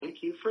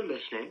for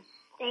listening.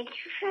 Thank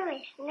you for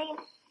listening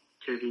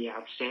To the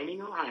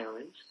Outstanding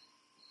Ohioans.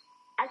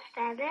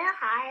 Outstanding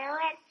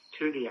Ohioans.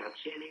 To the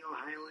Outstanding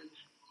Ohioans.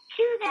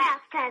 To the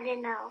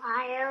Outstanding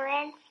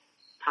Ohioans.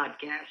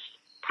 Podcast.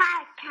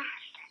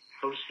 Podcast.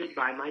 Hosted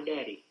by my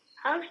daddy.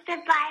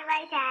 Hosted by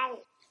my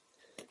daddy.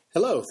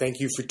 Hello, thank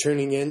you for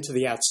tuning in to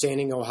the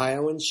Outstanding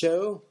Ohioans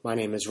show. My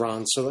name is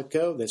Ron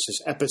Silico. This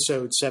is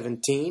episode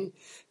 17.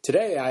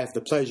 Today I have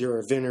the pleasure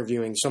of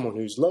interviewing someone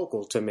who's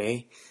local to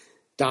me,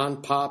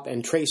 Don Pop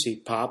and Tracy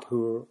Pop,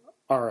 who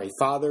are a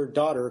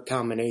father-daughter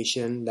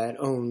combination that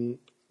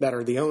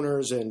are the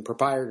owners and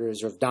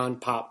proprietors of Don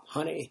Pop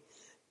Honey.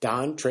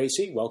 Don,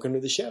 Tracy, welcome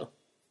to the show.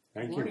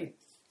 Thank you.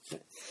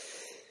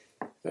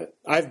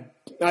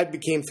 I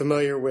became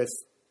familiar with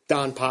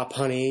Don Pop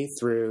Honey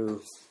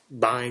through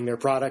buying their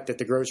product at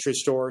the grocery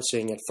store,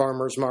 seeing it at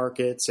farmers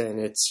markets, and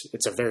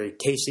it's a very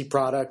tasty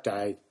product.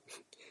 I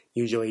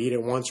usually eat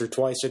it once or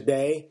twice a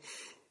day,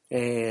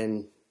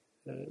 and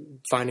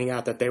finding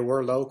out that they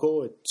were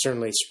local, it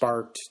certainly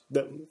sparked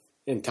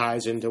and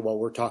ties into what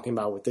we're talking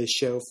about with this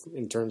show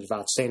in terms of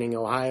outstanding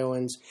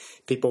Ohioans,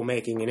 people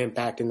making an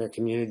impact in their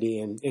community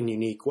in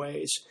unique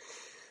ways.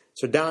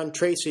 So, Don,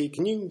 Tracy,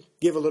 can you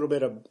give a little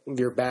bit of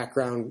your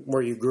background,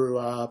 where you grew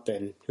up,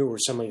 and who were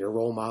some of your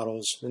role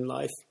models in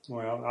life?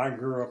 Well, I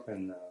grew up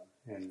in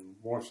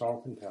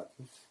Warsaw,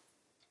 Kentucky,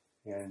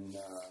 and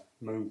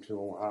moved to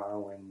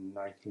Ohio in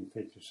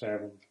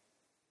 1957.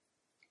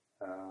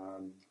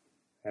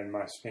 Had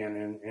my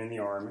stint in the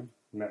Army,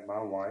 met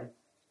my wife,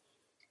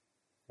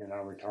 and I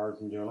retired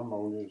from General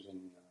Motors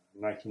in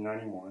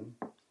 1991.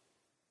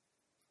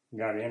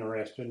 Got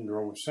interested and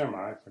drove a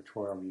semi for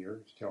 12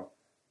 years till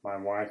my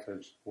wife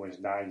was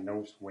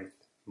diagnosed with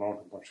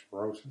multiple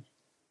sclerosis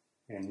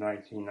in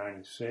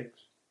 1996.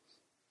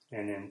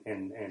 And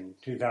in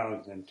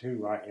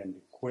 2002, I had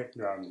to quit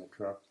driving the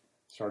truck,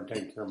 started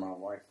taking care of my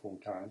wife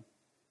full-time.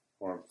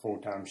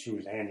 She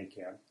was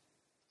handicapped.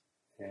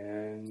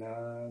 And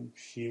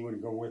she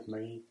would go with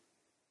me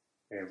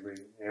every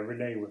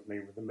day with me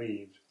with the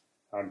bees.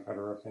 I'd put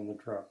her up in the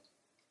truck.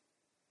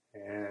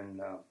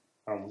 And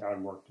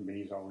I'd work the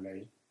bees all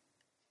day.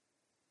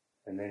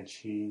 And then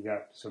she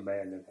got so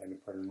bad that I had to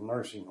put her in a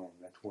nursing home.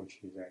 That's where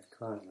she's at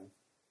currently.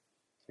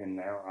 And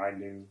now I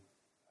do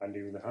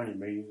the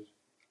honeybees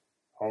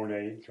all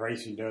day.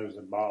 Tracy does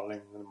the bottling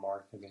and the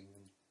marketing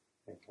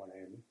and what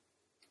have you.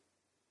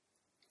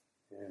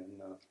 And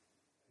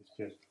it's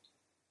just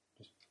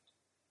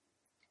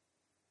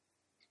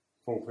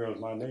fulfills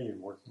my day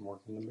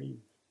working the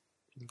bees.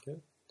 Okay.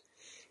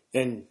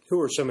 And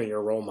who are some of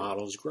your role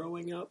models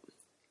growing up?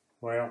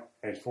 Well,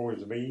 as far as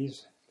the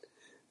bees,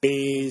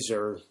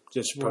 or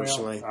just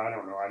personally? Well, I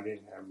don't know. I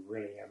didn't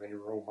really have any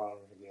role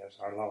models, I guess.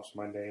 I lost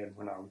my dad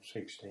when I was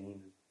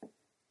 16.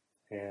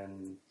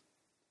 And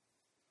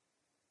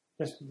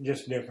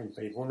just different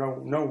people.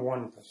 No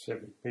one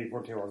specific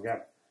people till I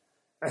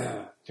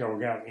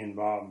got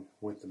involved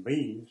with the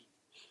bees.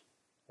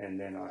 And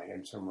then I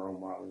had some role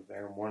models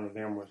there. One of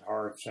them was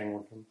Howard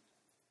Singleton.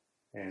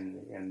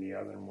 And the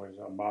other one was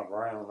Bob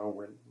Brown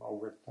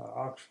over at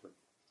Oxford.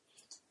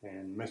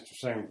 And Mr.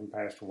 Singleton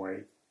passed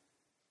away.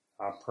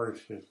 I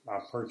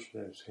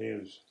purchased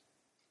his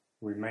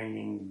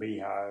remaining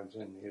beehives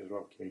and his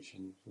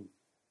locations,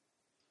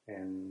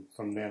 and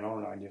from then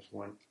on, I just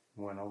went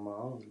on my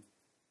own.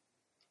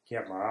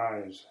 Kept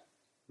my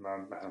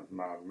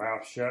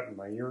mouth shut and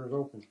my ears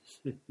open.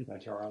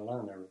 That's how I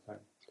learned everything.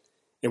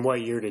 And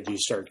what year did you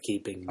start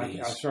keeping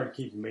bees? I started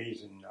keeping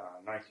bees in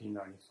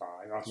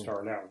 1995. I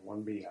started out with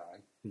one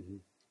beehive. Mm-hmm.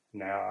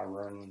 Now I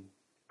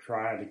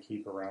try to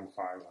keep around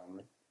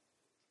 500,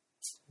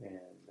 and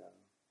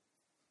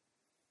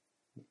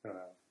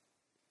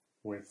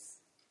with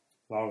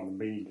a lot of the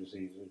bee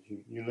diseases,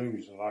 you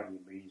lose a lot of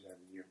your bees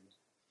every year.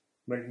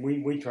 But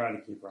we try to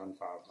keep around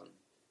 500.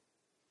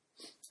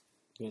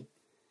 Yeah.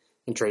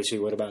 And Tracy,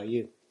 what about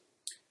you?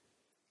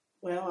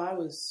 Well,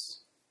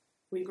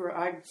 we grew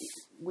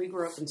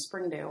up in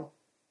Springdale.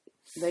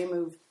 They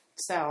moved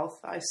south.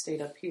 I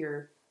stayed up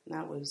here, and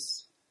that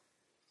was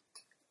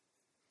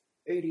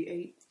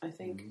 88, I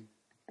think.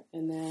 Mm-hmm.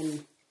 And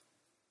then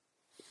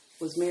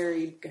was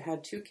married,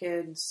 had 2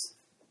 kids,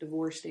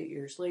 divorced 8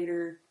 years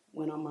later,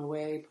 went on my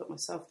way, put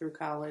myself through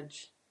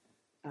college,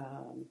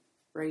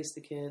 raised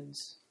the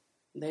kids.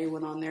 They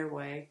went on their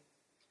way.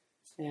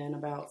 And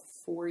about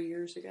 4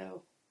 years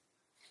ago,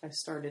 I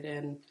started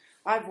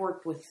I've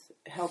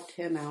helped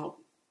him out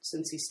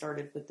since he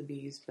started with the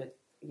bees, but,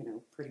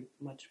 pretty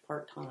much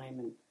part-time,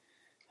 and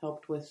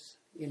helped with,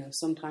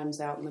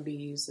 sometimes out in the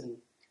bees and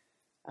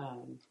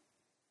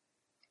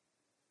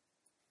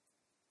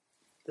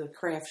the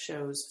craft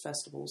shows,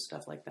 festivals,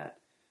 stuff like that.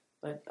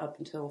 But up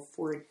until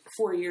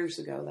 4 years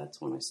ago, that's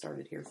when I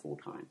started here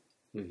full-time.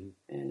 Mm-hmm.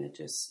 And it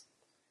just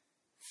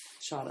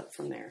shot up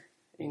from there.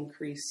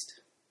 Increased,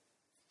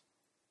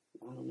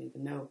 I don't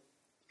even know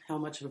how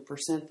much of a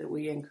percent that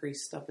we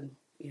increased up in,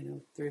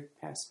 through the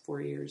past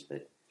 4 years,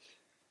 but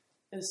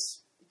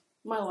it's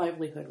my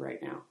livelihood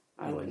right now.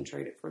 I wouldn't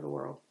trade it for the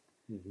world.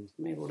 Mm-hmm.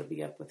 I'm able to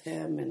be up with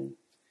him and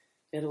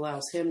it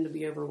allows him to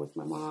be over with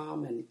my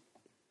mom, and,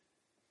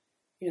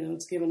 you know,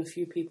 it's given a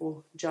few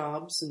people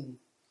jobs, and,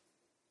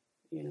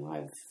 you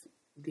know,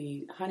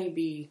 the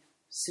honeybee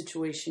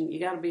situation, you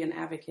got to be an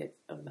advocate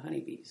of the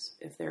honeybees.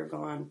 If they're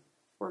gone,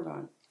 we're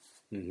gone.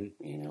 Mm-hmm.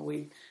 You know,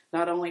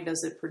 not only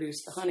does it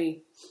produce the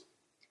honey,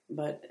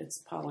 but it's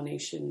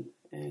pollination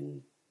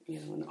and, you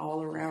know, an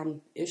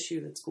all-around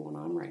issue that's going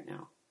on right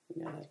now.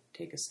 We got to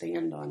take a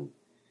stand on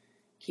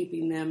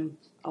keeping them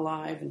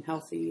alive and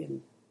healthy,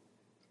 and,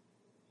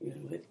 you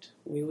know,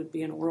 we would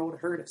be in a world of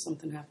hurt if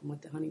something happened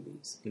with the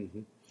honeybees.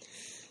 Mm-hmm.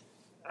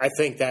 I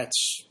think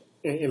that's,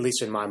 at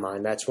least in my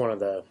mind, that's one of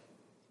the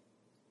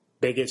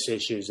biggest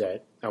issues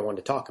that I want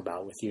to talk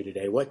about with you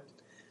today.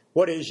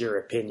 What is your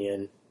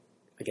opinion,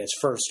 I guess,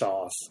 first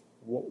off,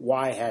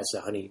 why has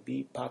the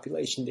honeybee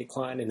population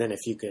declined? And then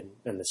if you could,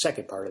 in the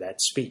second part of that,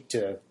 speak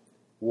to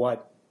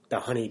what the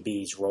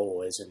honeybee's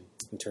role is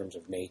in terms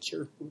of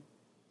nature.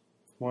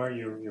 Well,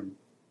 your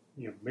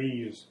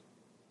bees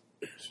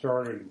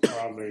started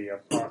probably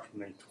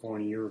approximately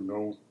 20 years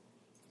ago.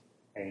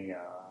 A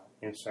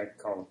insect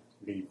called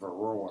the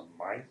varroa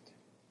mite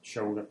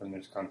showed up in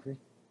this country.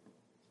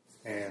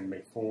 And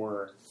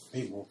before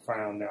people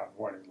found out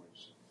what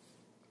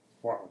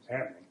was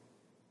happening,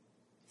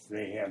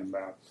 they had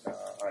about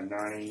a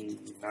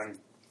 90%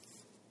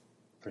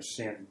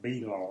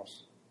 bee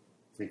loss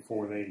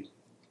before they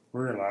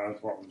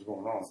realized what was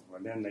going on.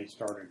 But then they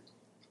started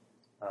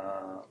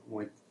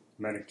with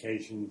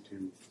medication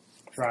to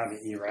try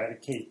to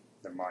eradicate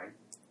the mite,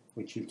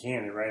 which you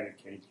can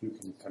eradicate. You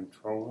can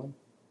control them.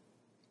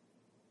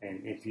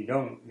 And if you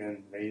don't,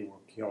 then they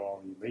will kill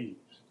all your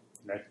bees.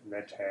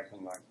 That's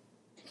happened like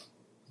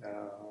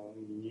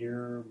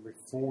year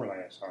before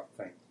last, I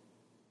think.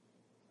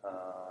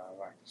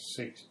 Like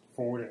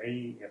 40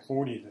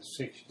 to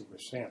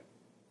 60%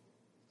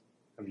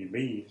 of your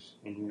bees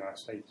in the United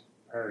States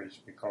perish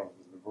because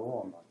of the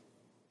varroa mite.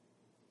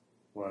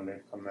 Well,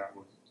 they've come out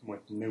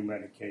with new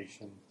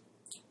medication,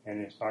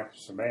 and it's not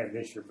so bad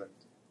this year, but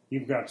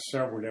you've got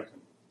several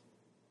different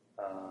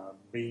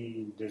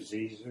bee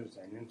diseases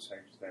and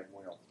insects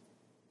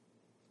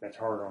that's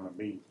hard on the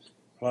bees.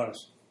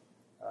 Plus,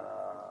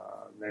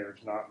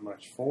 there's not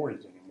much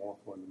forage anymore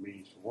for the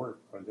bees to work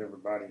because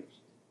everybody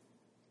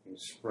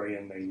is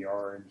spraying their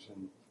yards,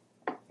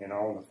 and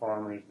all the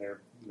farmers,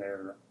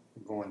 they're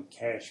going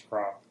cash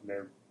crop.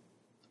 They're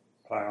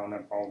plowing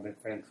up all the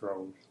fence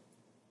rows,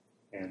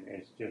 and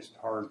it's just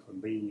hard for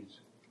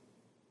bees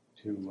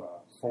to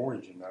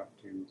forage enough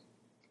to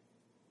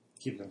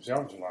keep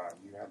themselves alive.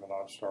 You have a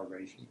lot of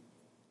starvation,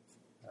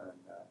 and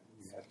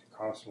you have to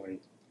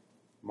constantly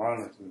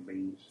monitor the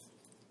bees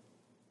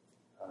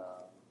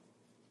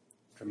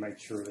to make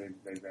sure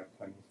they've got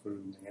plenty of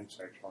food and the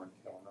insects aren't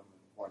killing them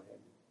and what have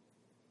you.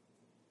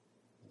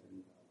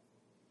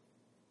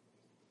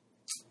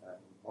 And,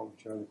 what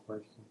was your other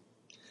question?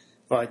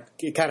 Well,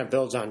 it kind of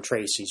builds on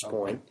Tracy's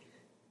point.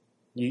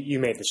 You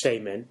made the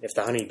statement, if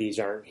the honeybees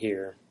aren't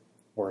here,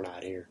 we're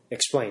not here.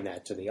 Explain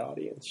that to the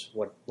audience.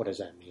 What does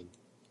that mean?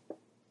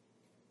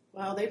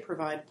 Well, they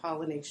provide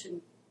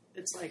pollination.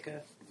 It's like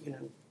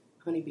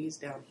honeybees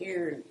down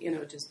here, and, you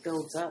know, it just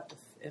builds up.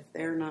 If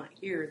they're not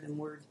here, then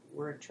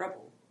we're in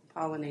trouble.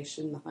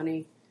 Pollination, the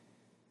honey.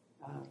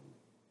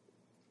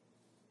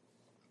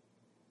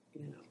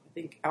 You know, I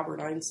think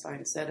Albert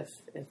Einstein said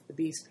if the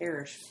bees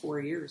perish, 4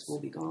 years, we'll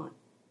be gone.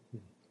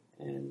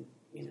 And,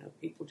 you know,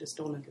 people just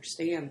don't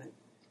understand that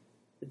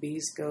the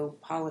bees go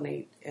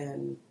pollinate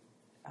and,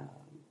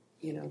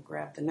 you know,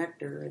 grab the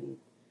nectar, and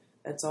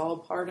that's all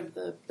part of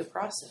the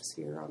process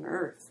here on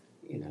Earth.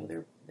 You know,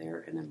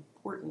 they're an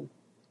important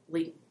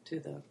link to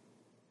the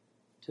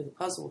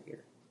puzzle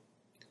here.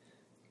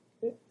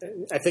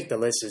 I think the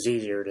list is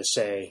easier to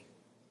say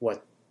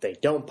what they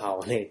don't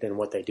pollinate than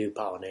what they do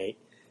pollinate.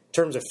 In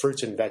terms of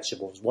fruits and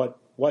vegetables,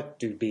 what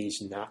do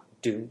bees not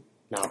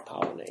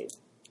pollinate?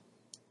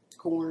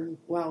 Corn.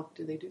 Well,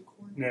 do they do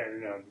corn?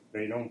 No,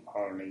 they don't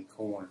pollinate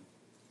corn.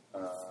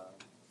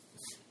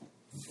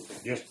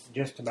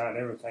 Just about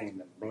everything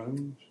that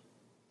blooms,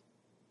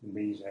 the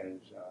bees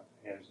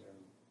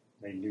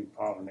they do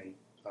pollinate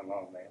a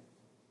lot of that.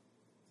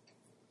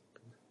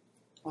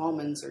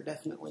 Almonds are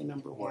definitely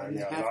number one.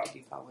 Yeah, they have to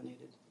be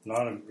pollinated. A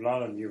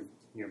lot of your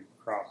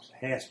crops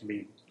has to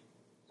be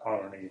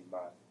pollinated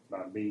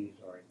by bees,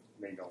 or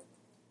they don't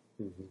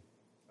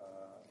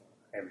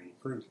have any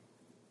fruit.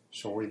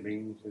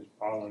 Soybeans is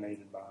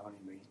pollinated by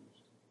honeybees.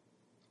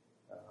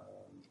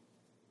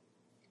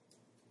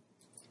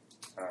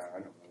 I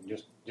don't know,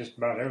 just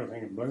about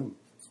everything that blooms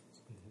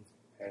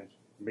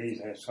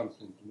bees has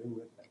something to do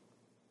with that.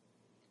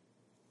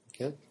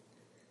 Okay.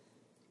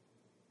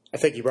 I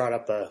think you brought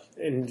up an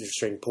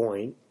interesting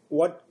point.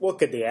 What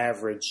could the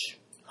average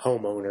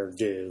homeowner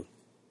do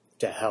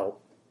to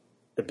help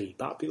the bee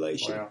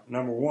population? Well,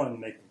 number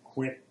one, they can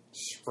quit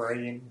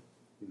spraying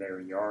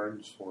their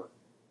yards for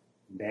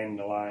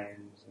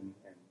dandelions and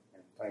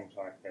things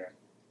like that.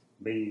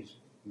 Bees,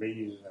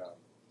 they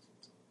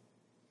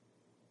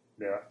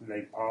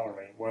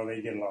pollinate. Well,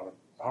 they get a lot of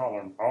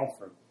pollen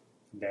off of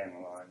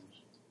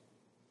dandelions,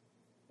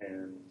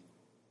 and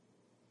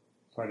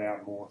put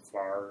out more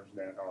flowers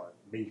that are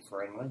bee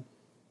friendly.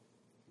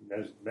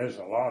 There's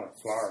a lot of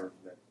flowers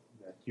that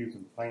you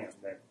can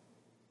plant that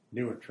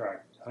do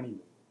attract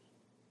honeybees.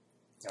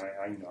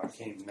 I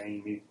can't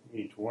name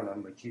each one of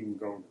them, but you can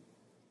go to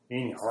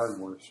any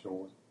hardware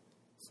store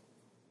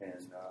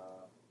and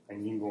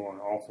you can go on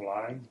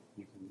offline.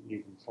 You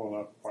can pull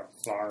up what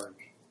flowers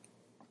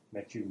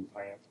that you can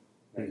plant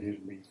that is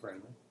bee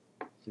friendly.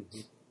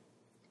 Mm-hmm.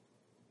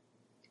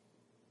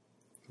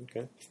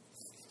 Okay.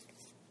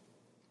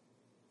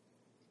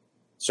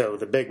 So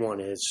the big one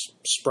is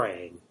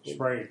spraying.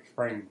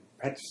 Spraying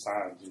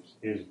pesticides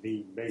is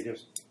the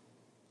biggest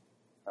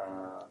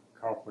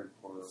culprit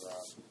for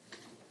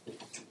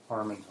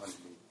harming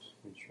honeybees.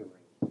 It sure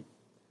is.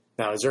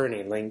 Now, is there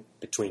any link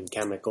between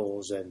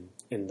chemicals and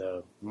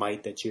the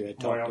mite that you had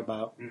talked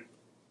about?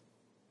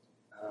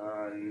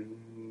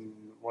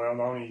 Well,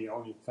 the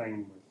only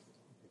thing with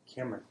the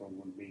chemical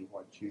would be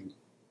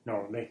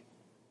the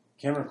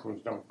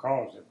chemicals don't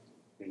cause it,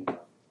 the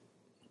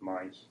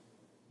mice.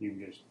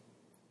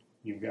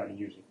 You've got to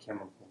use a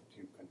chemical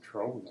to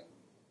control them.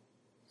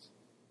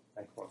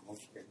 That's what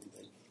most people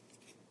do.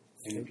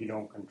 And if you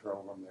don't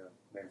control them,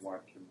 they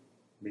wipe your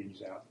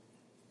bees out.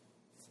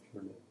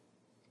 Sure do.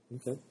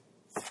 Okay.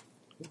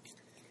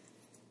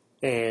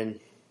 And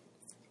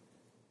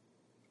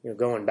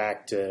going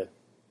back to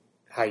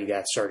how you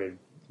got started,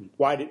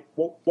 what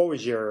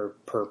was your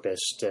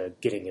purpose to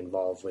getting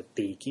involved with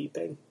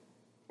beekeeping?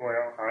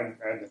 Well,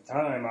 at the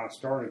time I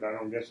started, I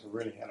don't guess I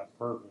really had a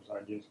purpose.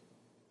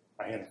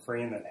 I had a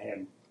friend that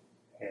had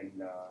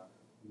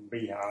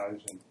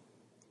beehives, and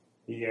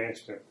he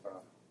asked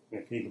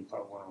if he could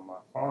put one on my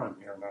farm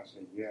here, and I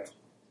said yes.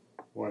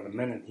 Well, the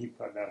minute he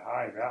put that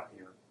hive out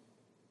here,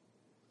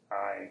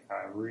 I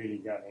really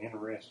got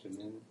interested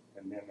in it,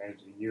 and then as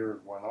the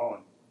years went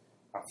on,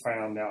 I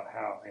found out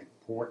how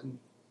important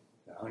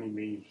the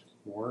honeybees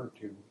were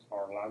to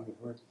our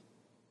livelihood,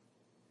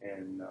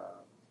 and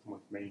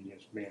with me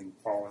just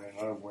falling in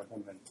love with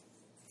them and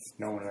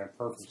knowing their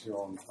purpose here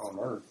on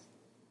Earth,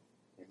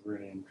 it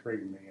really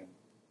intrigued me, and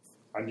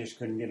I just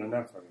couldn't get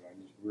enough of it. I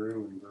just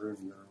grew and grew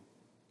and grew,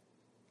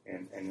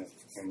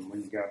 and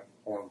we got to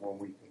the point where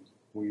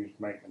we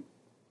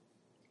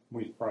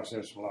was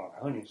processing a lot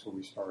of honey, so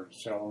we started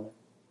selling it,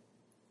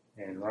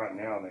 and right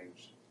now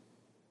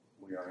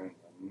we are in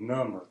a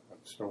number of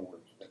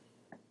stores that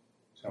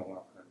sell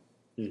our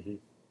honey. Mm-hmm.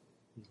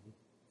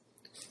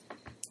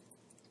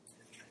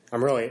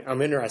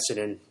 I'm interested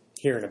in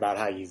hearing about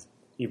how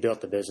you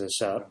built the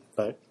business up,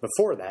 but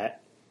before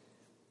that,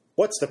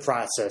 what's the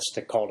process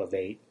to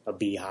cultivate a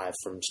beehive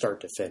from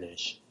start to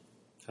finish?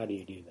 How do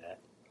you do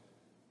that?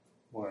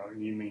 Well,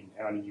 you mean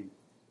how do you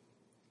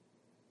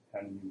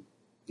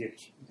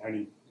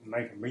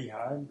make a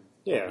beehive?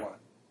 Yeah.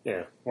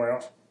 Yeah.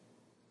 Well,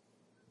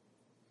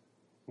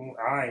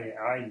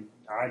 I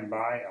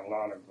buy a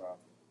lot of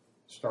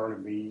starter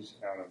bees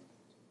out of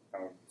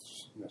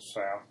the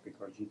south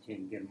because you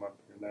can't get them up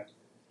here. That's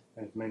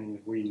as many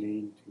as we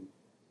need to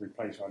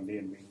replace our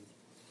dead bees.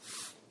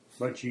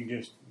 But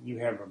you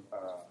have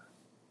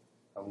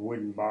a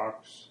wooden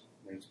box.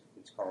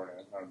 It's called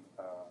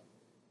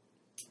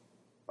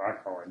I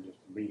call it just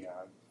a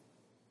beehive.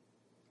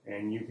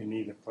 And you can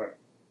either put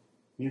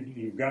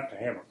you've got to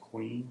have a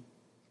queen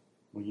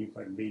when you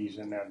put bees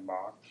in that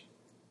box.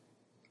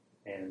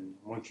 And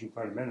once you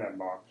put them in that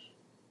box,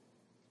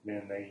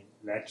 then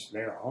that's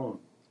their home.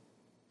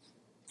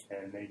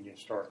 And they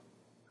just start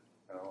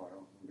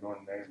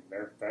doing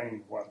their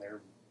thing, what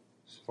they're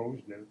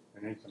supposed to do.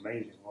 And it's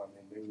amazing what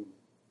they do.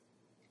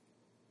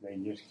 They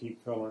just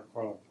keep filling it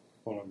full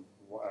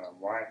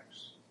of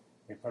wax.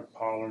 They put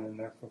pollen in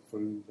there for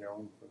food, their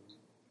own food.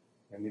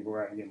 And they go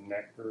out and get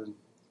nectar. And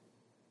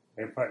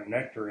they put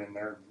nectar in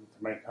there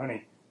to make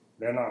honey.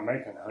 They're not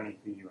making honey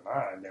for you and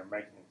I. They're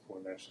making it for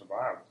their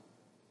survival.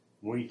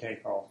 We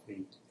take off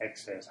the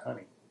excess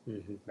honey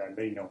that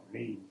they don't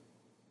need,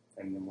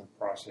 and then we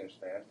process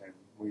that, and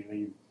we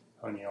leave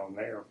honey on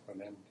there for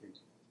them to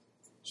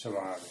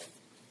survive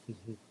in.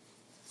 Mm-hmm.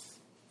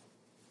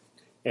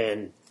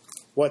 And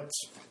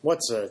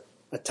what's a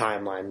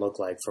timeline look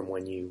like from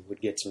when you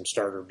would get some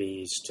starter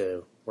bees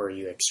to where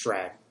you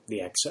extract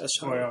the excess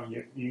honey? Well,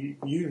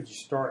 you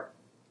start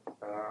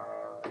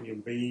your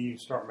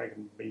bees start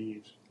making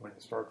bees when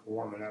it starts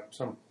warming up.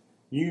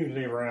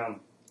 Usually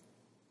around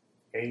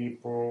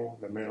April,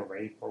 the middle of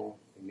April,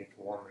 it gets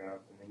warming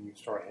up, and then you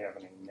start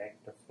having a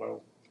nectar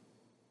flow.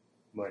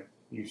 But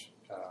you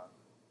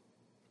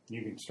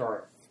can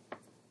start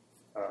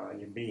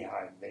your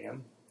beehive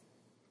then,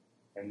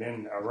 and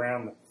then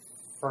around the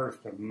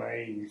 1st of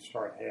May, you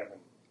start having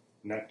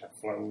nectar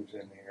flows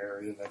in the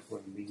area. That's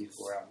when the bees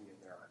go out and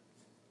get their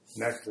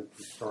nectar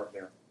to start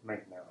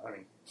making their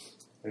honey.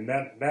 And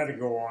that'll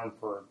go on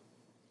for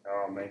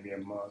maybe a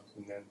month,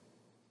 and then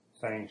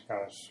things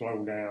kind of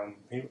slow down.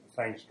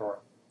 Things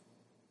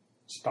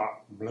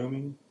stop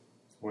blooming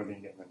where they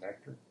get the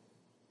nectar.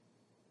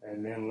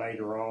 And then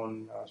later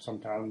on,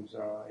 sometimes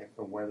if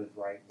the weather's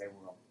right, they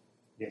will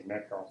get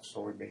nectar off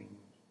soybeans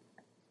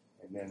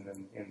And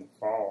then in the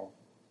fall,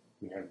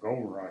 you have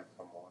goldenrod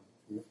come on.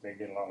 They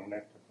get a lot of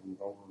nectar from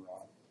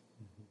goldenrod.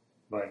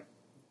 But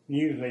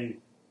usually,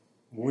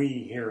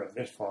 we here at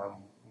this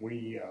farm,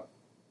 we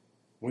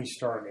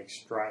start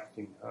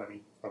extracting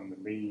honey from the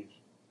bees'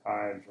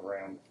 hives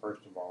around the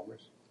 1st of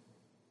August.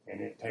 And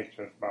it takes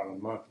us about a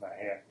month and a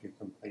half to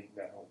complete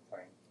that whole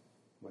thing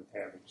with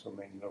having so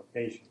many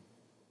locations.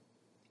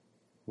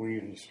 We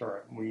usually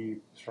start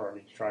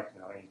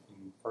extracting honey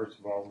from 1st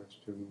of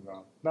August to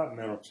about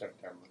middle of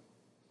September.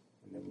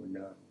 And then we're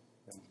done.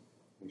 And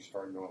we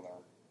start doing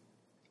our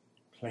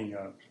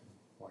cleanups and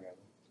whatever.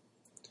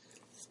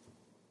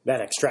 That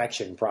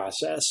extraction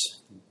process,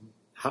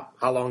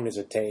 how long does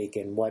it take,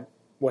 and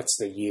what's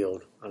the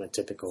yield on a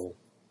typical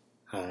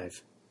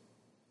hive?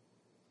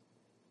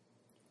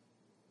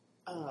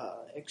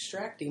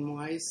 Extracting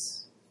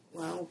wise,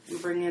 well, we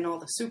bring in all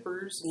the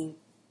supers, and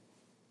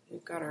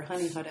we've got our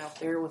honey hut out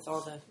there with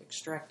all the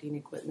extracting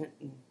equipment,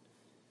 and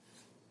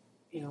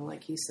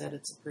like he said,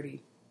 it's a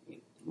pretty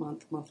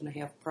month and a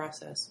half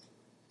process.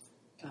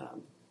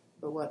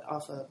 But what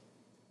off a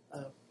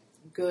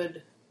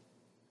good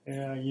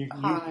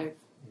hive?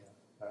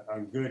 A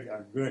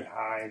good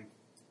hive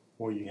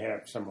where you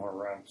have somewhere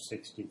around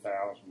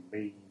 60,000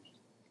 bees.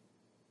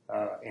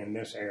 In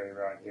this area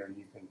right here,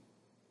 you can.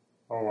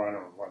 I don't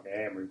know what the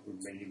average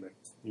would be, but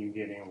you can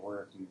get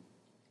anywhere from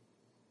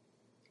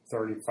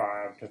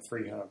 35 to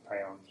 300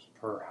 pounds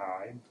per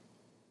hive.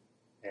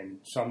 And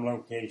some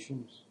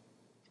locations,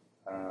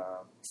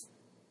 the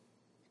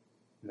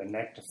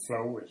nectar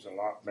flow is a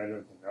lot better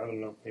than other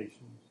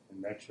locations,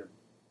 and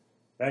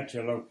that's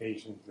your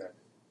locations that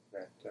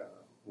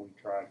we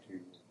try to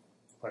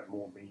put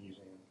more bees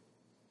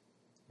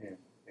in, and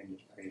it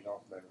just pays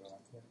off better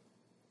like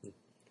that.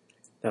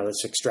 Now,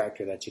 this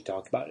extractor that you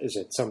talked about, is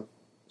it some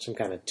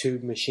kind of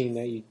tube machine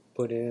that you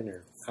put in,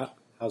 or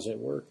how's it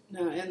work?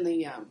 No, in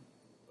the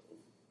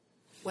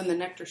when the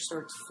nectar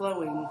starts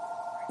flowing,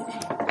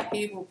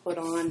 he will put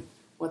on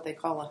what they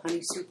call a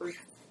honey super,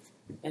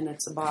 and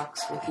it's a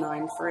box with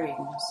 9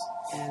 frames,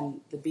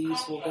 and the bees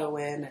will go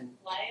in, and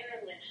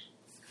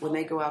when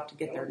they go out to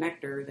get their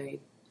nectar, they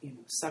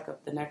suck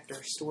up the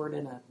nectar stored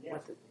in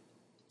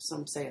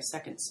some say a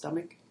second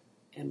stomach.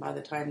 And by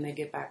the time they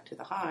get back to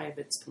the hive,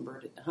 it's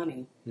converted to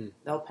honey.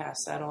 They'll pass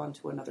that on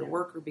to another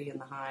worker bee in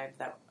the hive.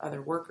 That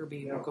other worker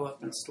bee will go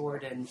up and store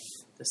it in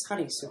this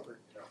honey super.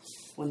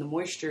 When the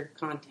moisture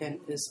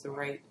content is the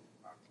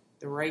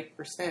right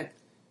percent,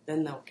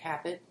 then they'll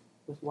cap it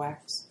with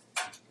wax.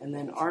 And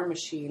then our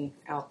machine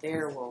out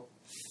there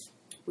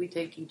we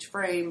take each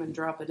frame and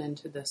drop it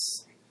into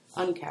this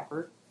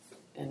uncapper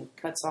and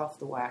cuts off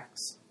the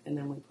wax. And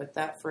then we put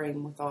that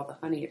frame with all the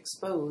honey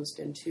exposed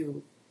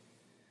into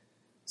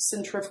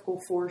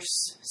centrifugal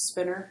force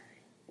spinner,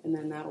 and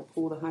then that'll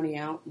pull the honey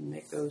out, and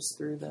it goes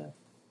through the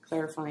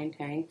clarifying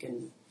tank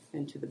and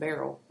into the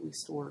barrel. We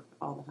store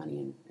all the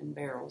honey in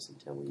barrels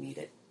until we need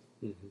it.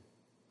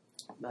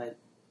 But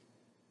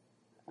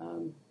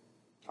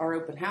our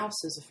open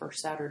house is the first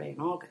Saturday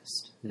in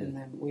August, and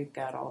then we've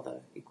got all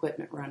the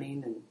equipment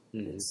running,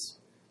 and it's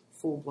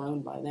full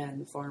blown by then.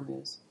 The farm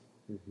is.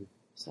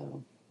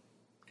 So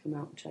come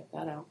out and check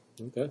that out.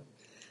 Okay.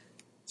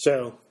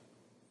 So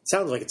it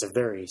sounds like it's a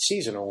very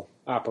seasonal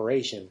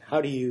operation.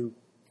 How do you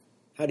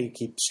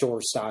keep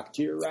store stocked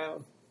year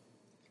round?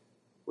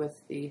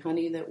 With the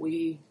honey that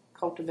we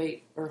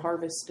cultivate or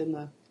harvest in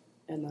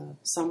the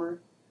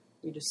summer,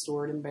 we just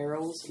store it in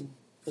barrels and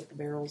put the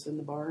barrels in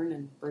the barn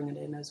and bring it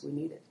in as we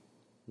need it.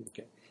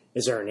 Okay.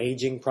 Is there an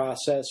aging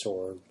process,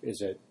 or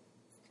is it?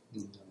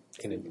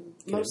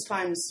 Most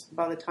times,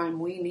 by the time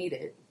we need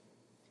it,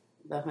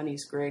 the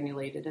honey's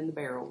granulated in the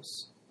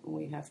barrels, and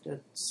we have to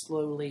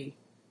slowly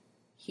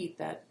heat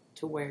that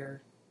to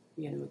where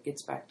it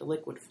gets back to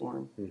liquid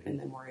form, and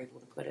then we're able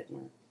to put it in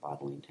our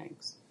bottling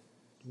tanks.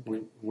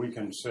 We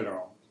consider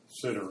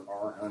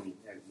our honey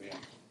as being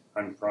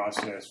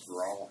unprocessed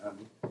raw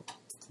honey.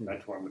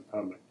 That's what the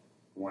public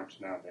wants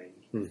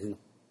nowadays, and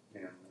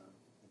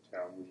that's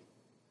how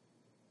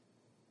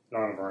a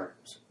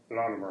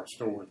lot of our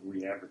stores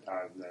we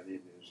advertise that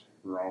it is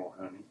raw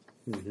honey.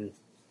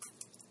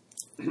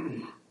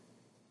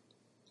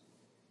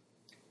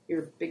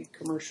 Your big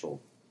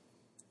commercial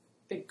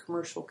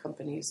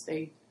companies,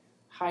 they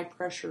high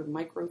pressure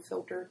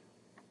microfilter,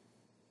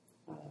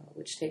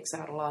 which takes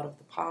out a lot of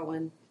the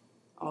pollen,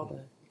 all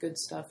the good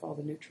stuff, all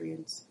the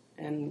nutrients,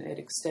 and it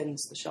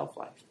extends the shelf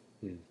life.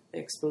 They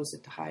expose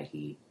it to high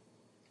heat,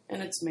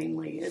 and it's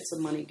a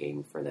money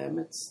game for them.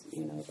 It's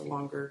the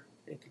longer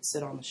it could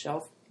sit on the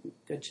shelf,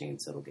 good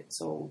chance it'll get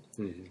sold.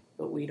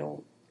 But we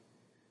don't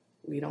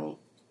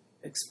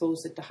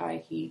expose it to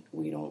high heat.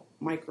 We don't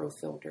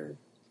microfilter.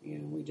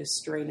 We just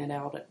strain it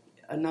out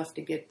enough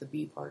to get the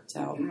bee parts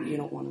out. You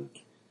don't want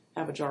to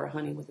have a jar of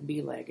honey with a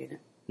bee leg in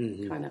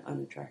it. Kind of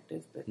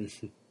unattractive, but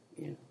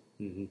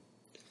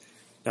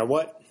Now,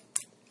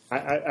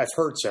 I've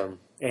heard some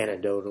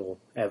anecdotal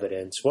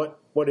evidence. What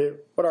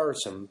are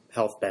some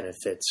health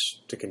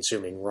benefits to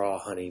consuming raw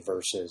honey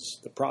versus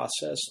the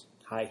processed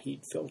high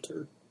heat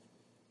filter?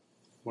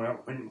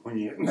 Well, when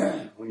you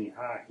when you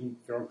high heat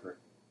filter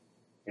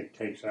it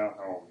takes out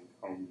all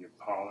your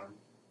pollen,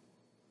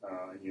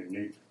 your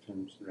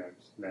nutrients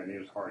that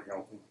is heart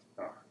healthy,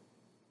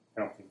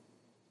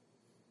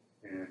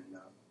 and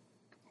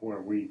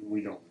where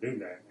we don't do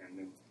that, and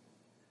then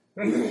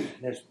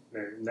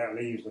that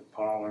leaves the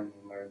pollen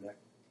in there.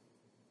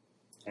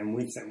 And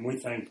we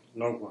think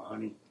local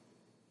honey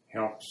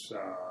helps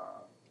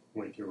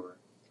with your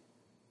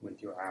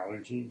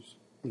allergies.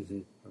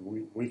 Mm-hmm.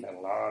 We've had a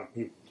lot of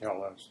people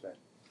tell us that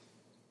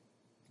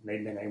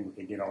they've been able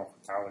to get off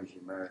allergy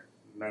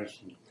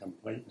medicine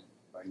completely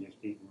by just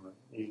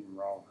eating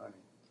raw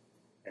honey.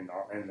 And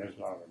there's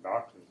a lot of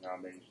doctors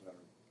nowadays that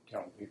are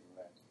telling people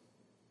that.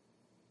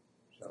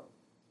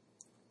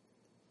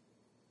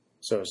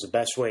 So it's the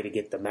best way to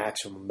get the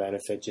maximum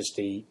benefit just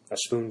to eat a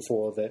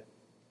spoonful of it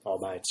all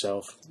by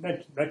itself.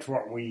 That's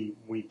what we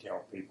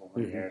tell people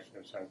when they ask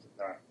us.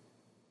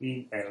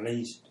 Eat at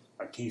least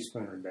a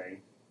teaspoon a day.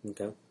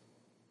 Okay.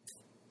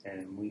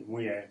 And we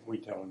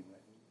tell them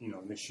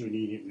that they should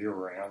eat it year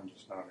round,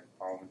 just not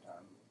all the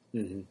time.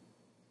 Mm-hmm.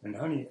 And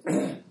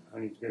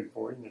honey's good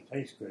for you, and it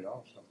tastes good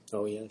also.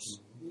 Oh yes.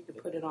 You could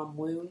put it on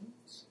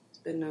wounds. It's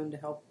been known to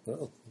help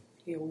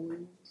heal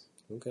wounds.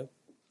 Okay.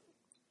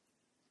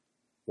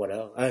 What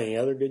else? Any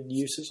other good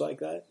uses like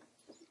that?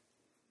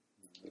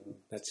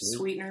 That's neat.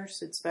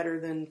 Sweeteners. It's better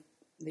than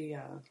the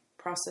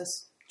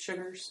processed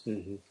sugars.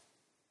 Mm-hmm.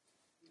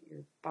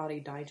 Your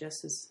body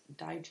digests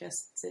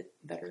it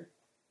better.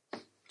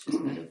 It's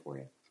just better for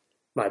you.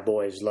 My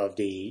boys love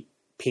to eat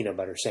peanut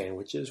butter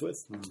sandwiches with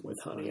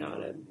honey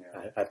on it.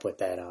 Yeah. I put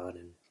that on,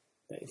 and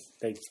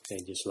they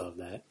just love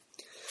that.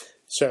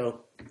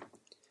 So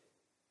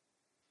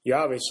you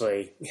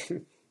obviously,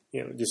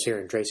 just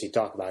hearing Tracy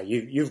talk about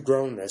it, you've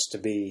grown this to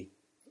be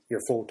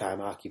your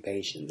full-time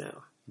occupation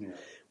now. Yeah.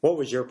 What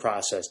was your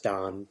process,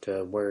 Don,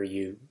 to where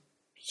you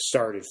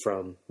started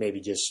from maybe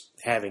just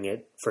having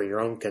it for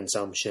your own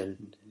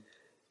consumption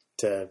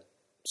to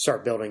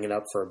start building it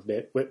up for a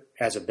bit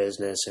as a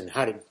business, and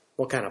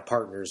what kind of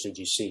partners did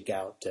you seek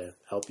out to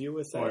help you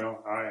with that?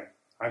 Well,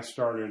 I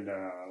started,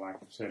 like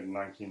I said, in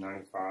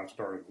 1995. I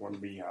started one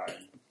beehive,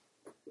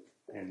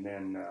 and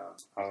then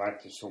I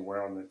liked it so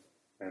well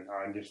that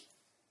I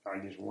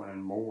just wanted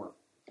more.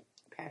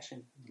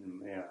 Passion.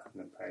 Yeah,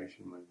 the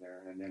passion was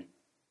there, and then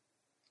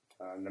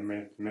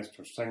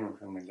Mr.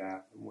 Singleton, the guy,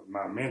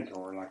 my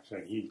mentor, like I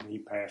said, he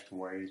passed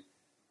away.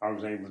 I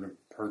was able to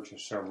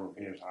purchase several of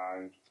his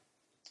hives,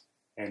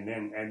 and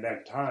then at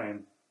that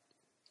time,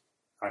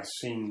 I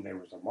seen there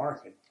was a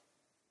market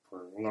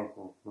for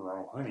local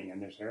raw honey in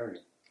this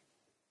area,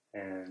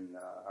 and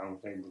I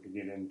was able to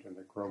get into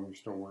the grocery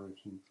stores,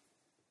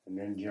 and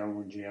then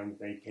Jungle Jim,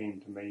 they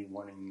came to me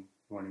wanting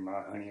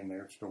my honey in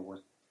their store,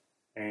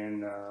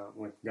 and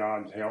with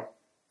God's help,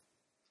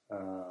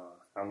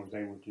 I was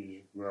able to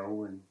just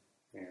grow, and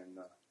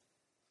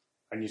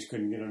I just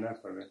couldn't get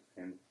enough of it,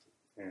 and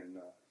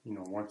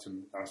once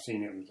I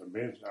seen it was a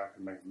business, I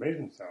could make a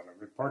business out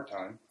of it part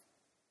time.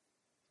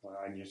 Well,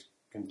 I just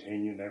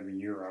continued every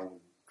year. I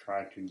would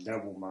try to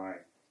double my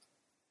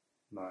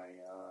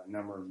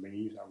number of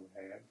bees I would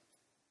have,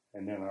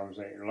 and then I was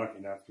lucky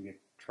enough to get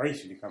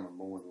Tracy to come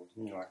aboard with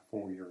me like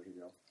 4 years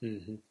ago,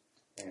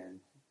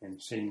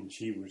 and seeing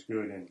she was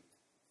good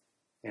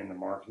in the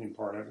marketing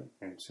part of it,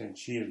 and since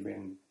she has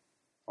been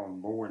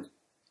on board,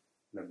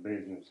 the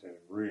business has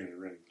really,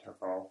 really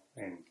took off,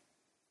 and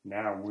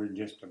now we're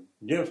just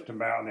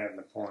about at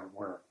the point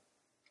where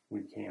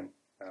we can't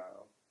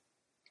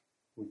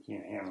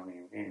handle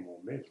any more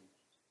business.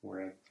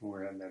 We're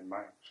at that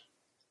max.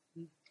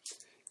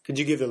 Could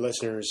you give the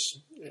listeners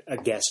a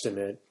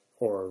guesstimate,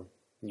 or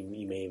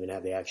you may even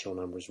have the actual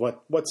numbers?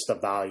 What's the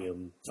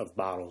volume of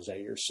bottles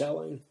that you're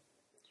selling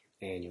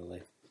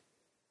annually?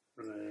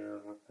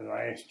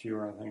 Last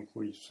year, I think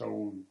we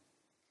sold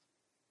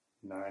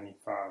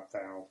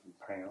 95,000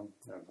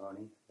 pounds of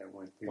honey that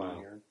went through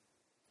here.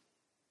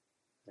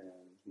 And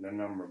the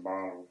number of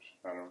bottles,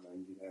 I don't know,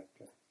 you'd have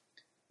to...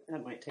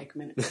 That might take a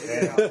minute. We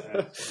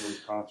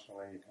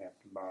constantly have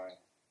to buy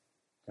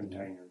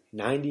containers.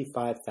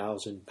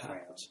 95,000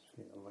 pounds.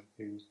 Went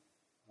through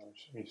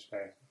East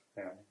Africa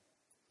County.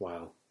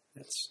 Wow,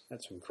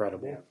 that's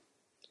incredible. Yeah.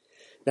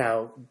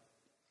 Now,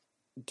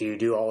 do you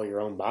do all your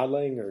own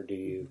bottling, or do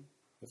you?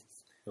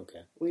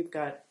 Okay. We've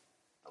got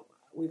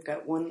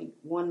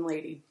one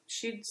lady.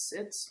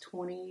 It's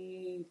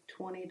 20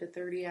 to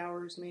 30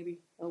 hours maybe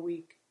a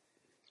week.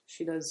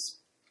 She does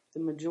the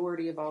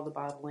majority of all the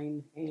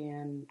bottling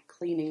and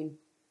cleaning.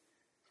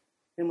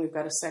 And we've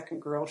got a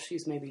second girl.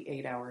 She's maybe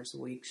 8 hours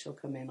a week. She'll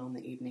come in on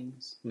the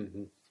evenings.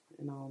 Mm-hmm.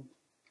 And I'm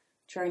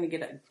trying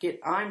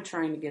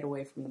to get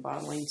away from the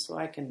bottling so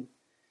I can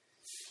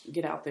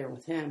get out there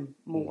with him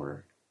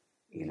more.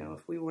 Mm-hmm.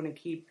 If we want to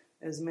keep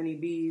as many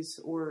bees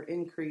or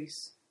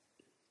increase,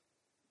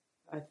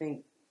 I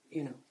think,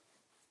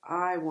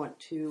 I want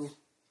to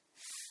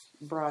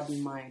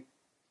broaden my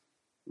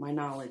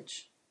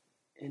knowledge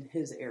in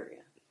his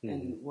area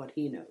and what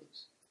he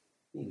knows.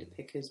 Need to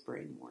pick his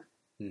brain more.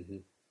 Mm-hmm.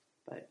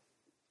 But,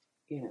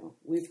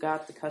 we've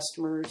got the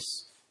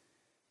customers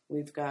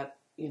we've got,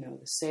 the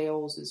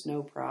sales is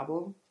no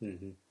problem.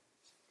 Mm-hmm.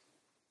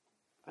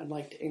 I'd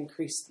like to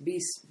increase the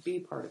bee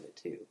part of it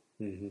too.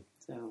 Mm-hmm.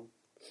 So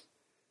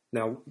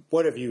now,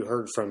 what have you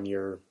heard from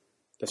the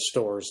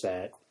stores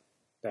that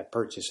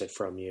purchase it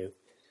from you?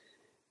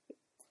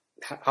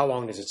 How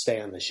long does it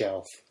stay on the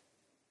shelf?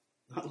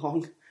 not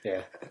long.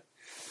 Yeah.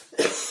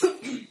 So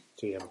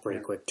you have a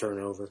pretty quick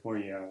turnover. Well,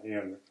 yeah.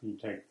 You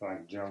take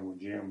like Jungle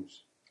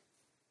Jim's.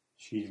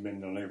 She's been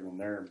delivering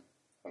there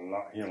a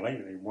lot here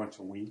lately, once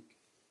a week.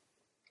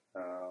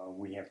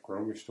 We have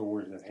Kroger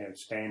stores that have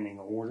standing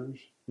orders.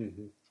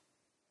 Mm-hmm.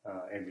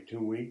 Every 2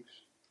 weeks.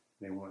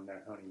 They want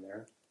that honey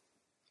there.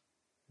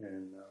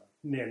 And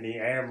then the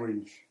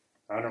average,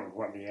 I don't know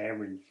what the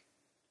average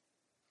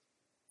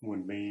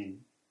would be.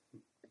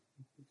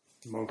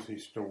 Mostly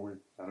stored,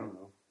 I don't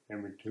know,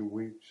 every 2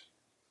 weeks.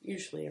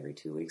 Usually every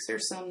 2 weeks.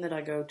 There's some that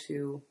I go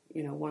to,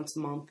 once a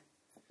month.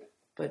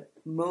 But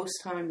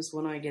most times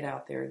when I get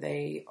out there,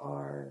 they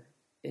are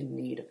in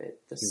need of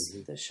it.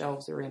 The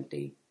shelves are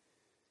empty.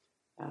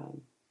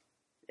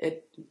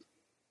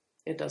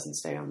 It doesn't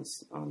stay on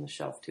the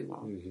shelf too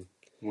long.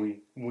 Mm-hmm.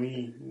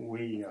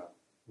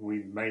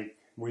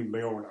 We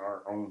build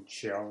our own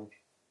shelves,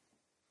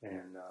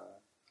 and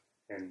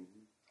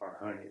our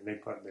honey. They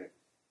put the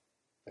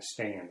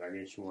stand, I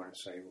guess you want to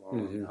say, or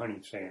the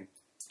honey stand.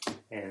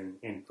 And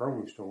in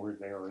Kroger stores,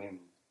 they are in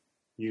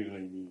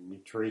usually the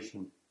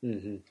nutrition,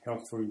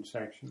 health food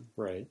section,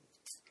 right?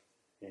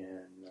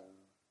 And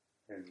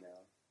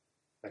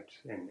that's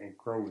and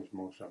Kroger's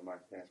most of them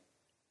like that.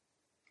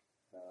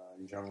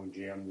 Jungle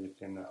Jim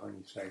that's in the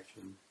honey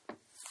section.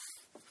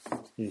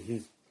 Mm-hmm.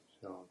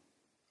 So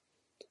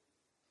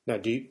now,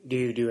 do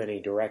you do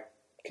any direct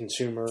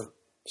consumer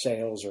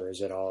sales, or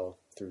is it all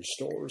through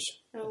stores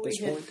at this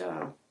point?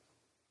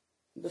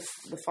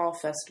 The fall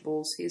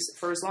festivals.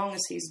 For as long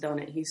as he's done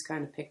it, he's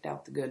kind of picked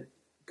out the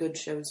good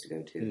shows to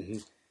go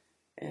to,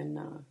 and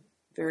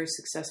very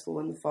successful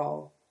in the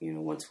fall.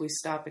 Once we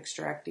stop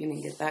extracting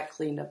and get that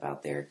cleaned up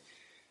out there,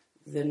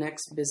 the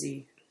next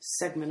busy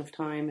segment of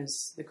time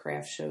is the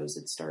craft shows.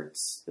 It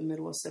starts the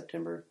middle of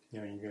September. you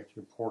got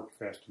your pork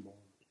festival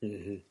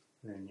and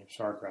your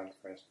sauerkraut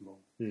festival.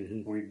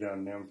 We've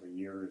done them for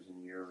years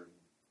and years.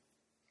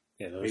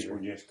 Yeah, those people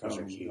are just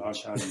come huge. a lot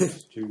of times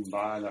just to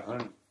buy the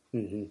honey.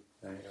 Mm-hmm.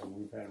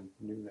 We've had them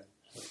do that.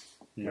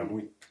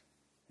 So,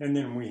 and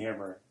then we have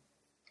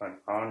an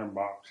honor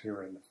box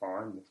here at the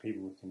farm that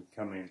people can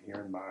come in here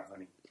and buy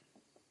honey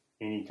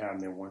anytime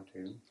they want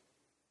to,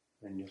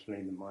 and just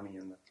leave the money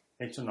in the.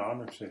 It's an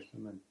honor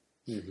system,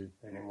 and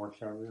it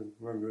works out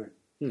real good.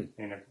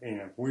 And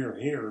if we're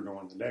here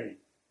during the day,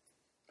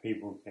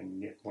 people can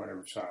get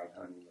whatever size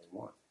honey they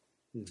want.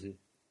 Mm-hmm.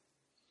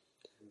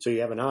 So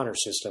you have an honor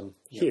system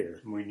here.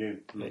 We do.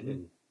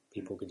 And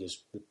people could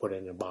just put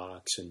it in a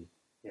box and.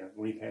 Yeah,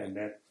 we've had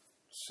that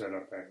set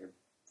up out here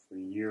for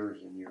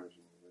years and years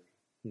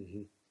and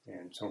years.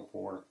 And so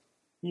forth.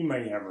 You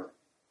may have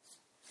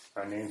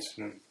an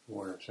incident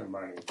where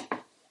somebody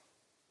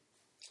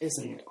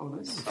isn't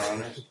honest,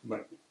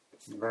 but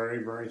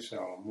very, very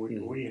seldom. We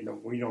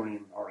don't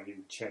even hardly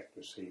even check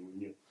to see.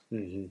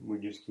 We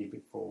just keep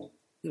it full.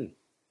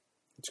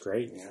 That's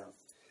great. Yeah.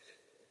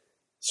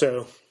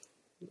 So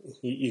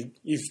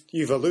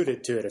you've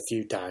alluded to it a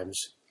few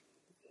times.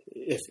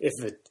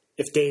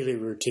 If daily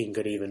routine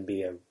could even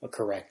be a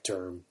correct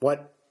term,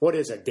 what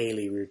does a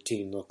daily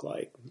routine look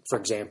like? For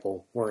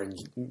example, we're in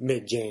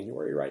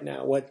mid-January right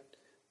now.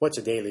 What's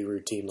a daily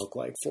routine look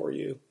like for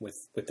you with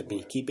the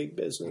beekeeping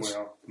business?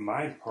 Well,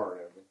 my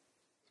part of it,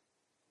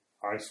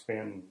 I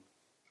spend.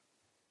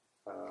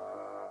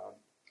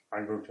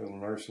 I go to the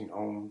nursing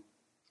home,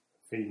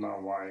 feed my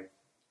wife,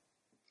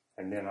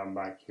 and then I'm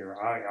back here.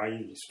 I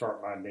usually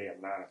start my day at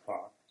 9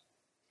 o'clock,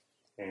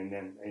 and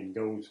then it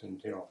goes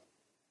until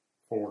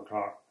 4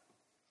 o'clock.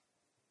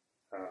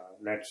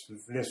 That's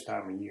this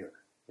time of year.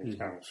 It's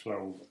kind of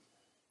slow, but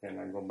then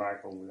I go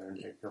back over there and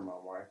take care of my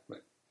wife.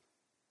 But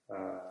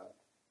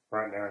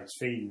right now it's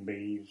feeding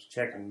bees,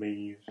 checking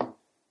bees.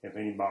 If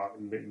any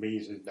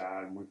bees have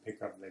died, we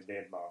pick up the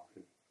dead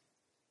boxes.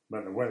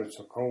 But the weather's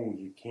so cold,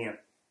 you can't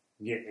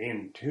get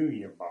into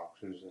your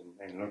boxes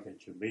and look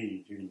at your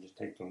bees. You can just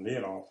take the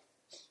lid off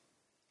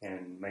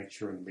and make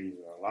sure the bees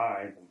are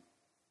alive.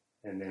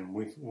 And then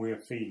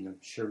we're feeding them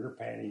sugar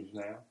patties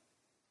now,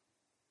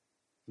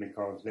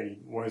 because they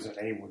wasn't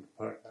able to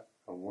put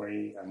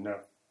away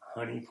enough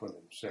honey for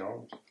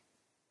themselves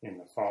in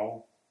the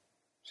fall.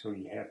 So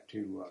you have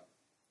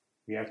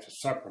to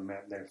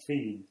supplement their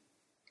feed,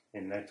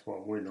 and that's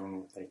what we're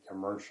doing with a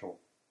commercial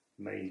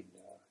made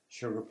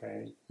sugar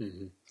patty,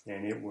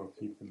 and it will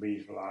keep the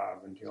bees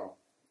alive until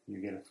you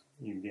get a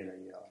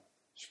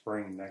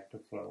spring nectar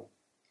flow.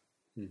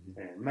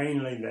 And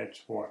mainly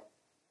that's what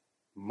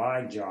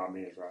my job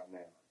is right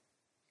now,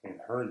 and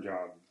her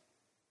job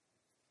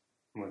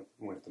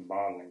with the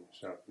bottling and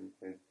stuff,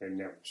 it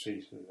never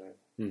ceases.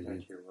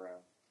 That's year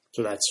round.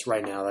 So that's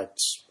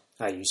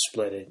how you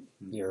split it.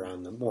 You're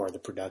on the more of the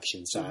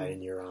production side,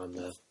 and you're on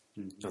the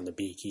on the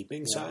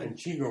beekeeping Yeah, side. and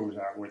she goes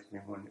out with me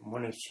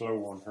when it's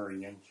slow on her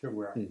end. She'll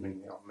go out with me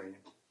and help me,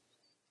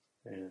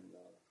 and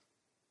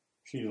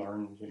she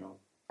learns.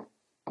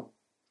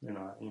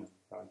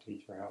 I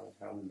teach her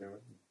how to do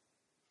it,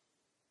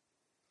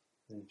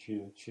 and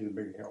she's a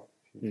big help.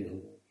 She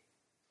really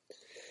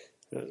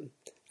is.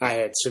 I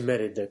had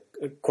submitted the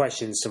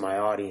questions to my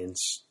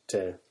audience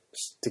to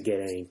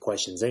get any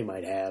questions they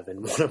might have,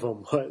 and one of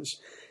them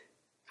was,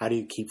 "How do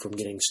you keep from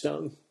getting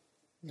stung?"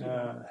 You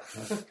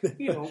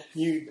know,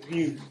 You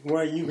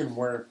can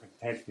wear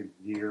protective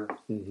gear,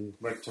 Mm-hmm.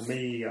 but to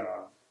me,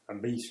 a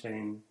bee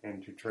sting,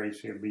 and to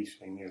Tracy, a bee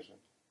sting it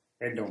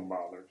don't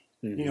bother us.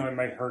 Mm-hmm. It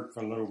may hurt for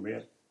a little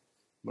bit,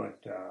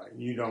 but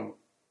you don't.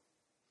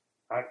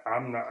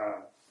 I'm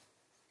not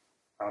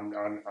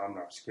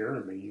scared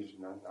of bees,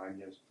 and I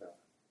just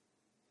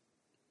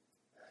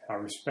I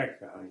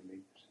respect the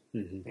honeybees.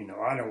 Mm-hmm.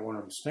 I don't want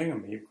them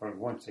stinging me, because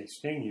once they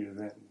sting you,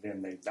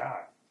 then they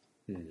die,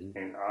 Mm-hmm.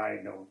 and I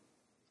don't.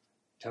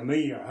 To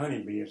me, a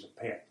honeybee is a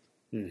pet.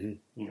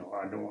 Mm-hmm.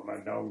 I don't want my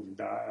dog to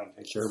die. I'll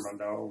take care of my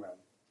dog.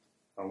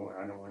 I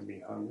don't want to be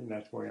hungry.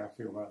 That's the way I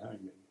feel about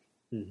honeybees.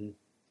 Mm-hmm.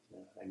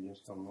 I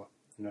just don't want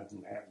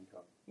nothing to happen to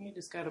them. you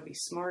just got to be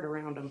smart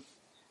around them.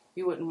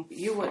 You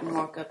wouldn't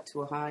walk up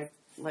to a hive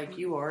like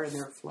you are, and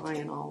they're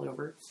flying all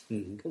over,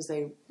 because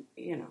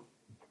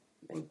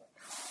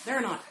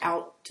they're not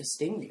out to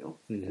sting you.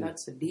 Mm-hmm.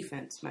 That's a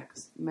defense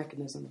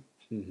mechanism.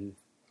 Mm-hmm.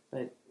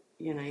 But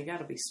you got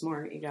to be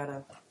smart. You got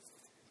to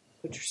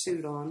put your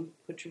suit on,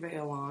 put your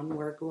veil on,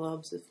 wear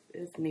gloves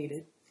if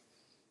needed,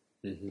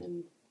 Mm-hmm.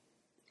 and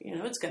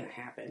it's going to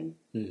happen.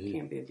 Mm-hmm. You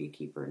can't be a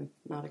beekeeper and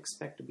not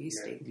expect a bee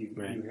sting. You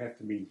have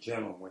to be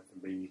gentle with the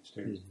bees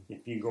too. Mm-hmm.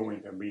 If you go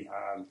into a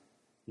beehive,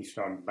 you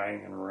start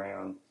banging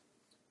around.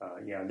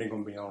 They're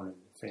going to be on the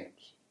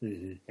defense.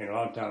 Mm-hmm. And a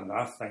lot of times,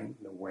 I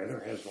think the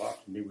weather has a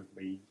lot to do with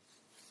bees.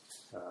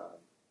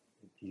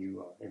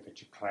 If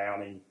it's a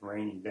cloudy,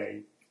 rainy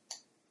day,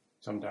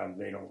 sometimes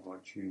they don't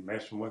want you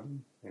messing with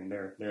them, and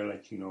they'll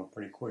let you know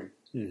pretty quick.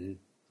 Mm-hmm.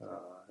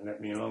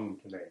 Let me alone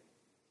today.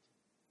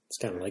 It's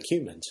kind of like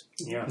humans.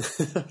 Yeah.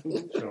 So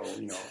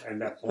at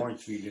that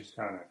point, you just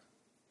kind of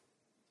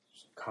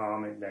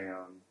calm it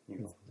down.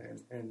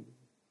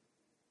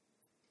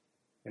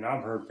 And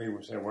I've heard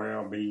people say,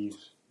 "Well, bees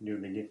do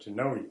they get to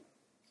know you?"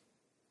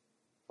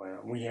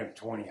 Well, we have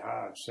 20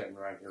 hives sitting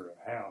right here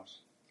at the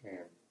house, and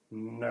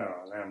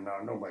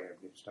nobody ever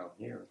gets down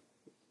here.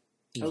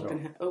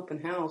 Open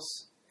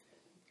house.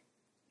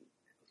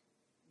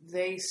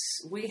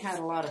 We had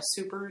a lot of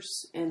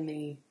supers in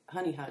the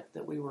honey hut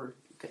that we were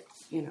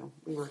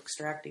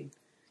extracting.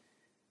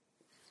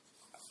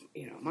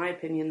 In my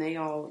opinion, they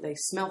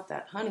smelt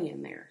that honey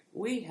in there.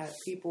 We had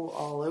people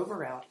all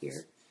over out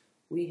here.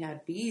 We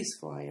had bees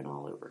flying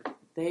all over.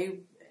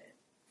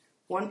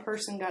 One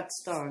person got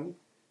stung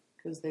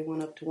because they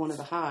went up to one of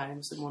the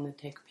hives and wanted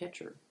to take a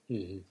picture.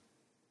 Mm-hmm.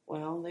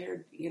 Well,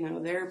 they're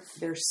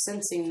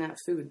sensing that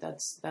food.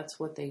 That's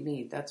what they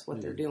need. That's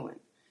what they're doing.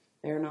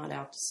 They're not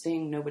out to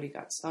sting. Nobody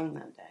got stung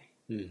that day.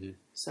 Mm-hmm.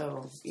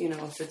 So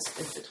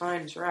if the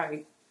time's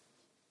right,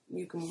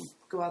 you can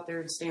go out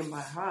there and stand by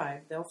a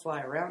hive. They'll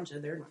fly around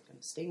you. They're not going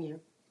to sting you.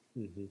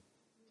 Mm-hmm.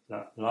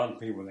 A lot of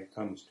people that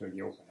comes to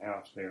the open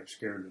house, they're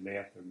scared to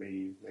death of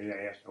bees. They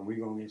ask, "Are we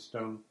going to get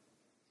stung?"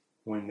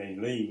 When they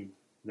leave,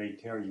 they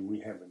tell you we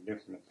have a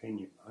different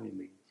opinion of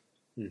honeybees,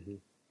 Mm-hmm.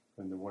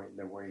 and the way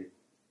they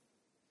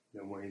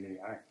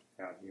act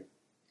out here.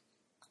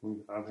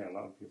 I've had a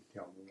lot of people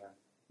tell me that.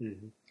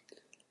 Mm-hmm.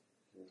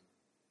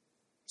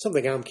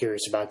 Something I'm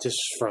curious about, just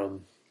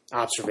from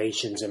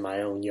observations in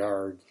my own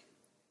yard.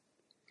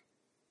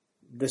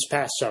 This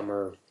past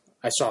summer,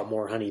 I saw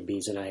more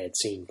honeybees than I had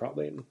seen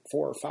probably in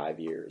 4 or 5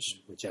 years,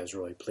 which I was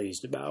really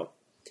pleased about.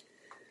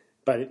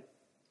 But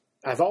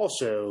I've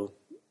also,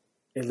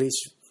 at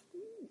least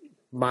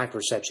my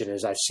perception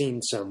is, I've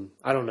seen some,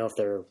 I don't know if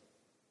there are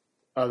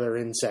other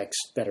insects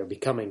that are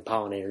becoming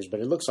pollinators, but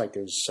it looks like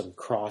there's some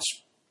cross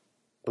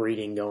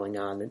breeding going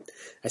on. And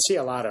I see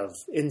a lot of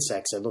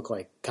insects that look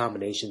like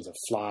combinations of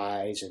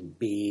flies and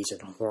bees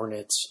and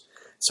hornets.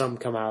 Some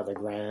come out of the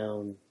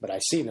ground, but I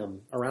see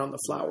them around the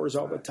flowers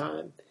all the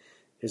time.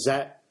 Is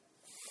that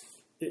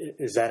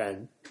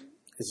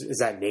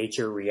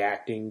nature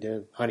reacting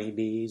to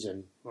honeybees?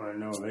 And Well,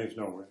 no,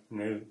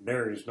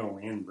 there is no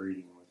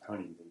inbreeding with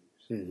honeybees.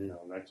 Mm-hmm.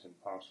 No, that's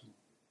impossible.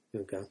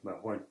 okay,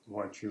 But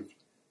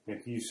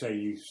if you say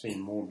you've seen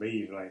more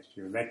bees last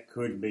year, that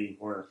could be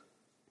where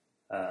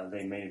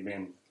they may have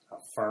been a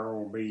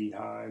feral bee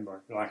hive,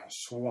 or like a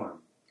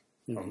swarm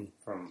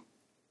from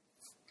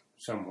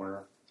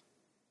somewhere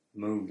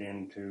moved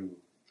into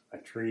a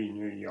tree in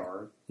your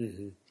yard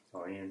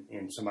or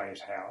in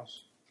somebody's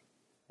house,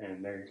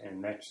 and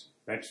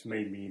that's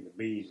maybe the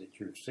bees that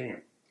you're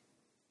seeing.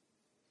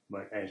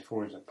 But as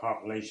far as the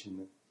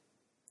population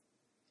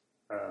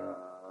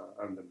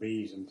of the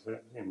bees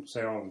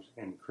themselves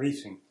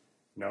increasing,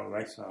 no,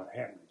 that's not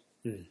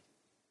happening.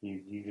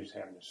 You just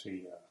happen to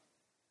see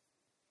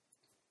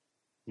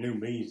new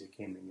bees that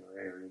came in your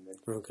area.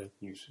 okay.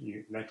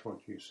 That's what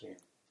you're seeing.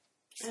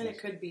 And it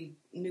could be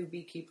newbie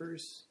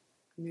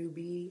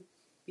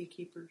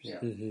beekeepers, Yeah.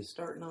 Mm-hmm.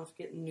 starting off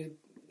getting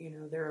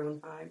their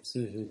own hives.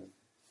 Mm-hmm.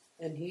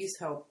 And he's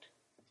helped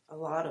a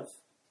lot of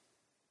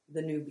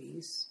the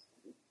newbies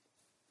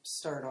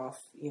start off,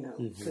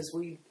 because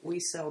we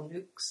sell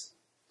nukes.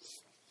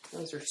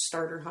 Those are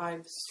starter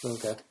hives.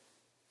 Okay.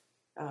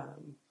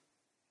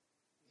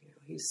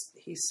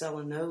 He's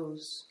selling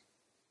those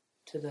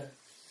to the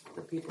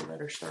people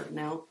that are starting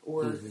out,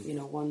 or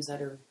ones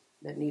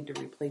that need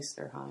to replace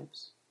their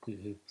hives.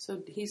 Mm-hmm.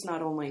 So he's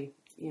not only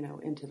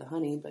into the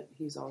honey, but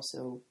he's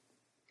also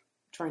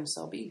trying to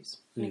sell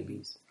bees,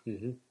 honeybees.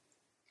 Mm-hmm.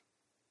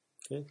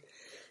 Okay.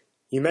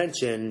 You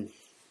mentioned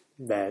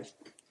that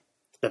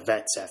the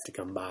vets have to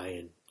come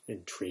by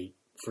and treat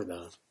for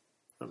the.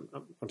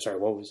 I'm sorry.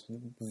 What was?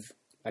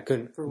 I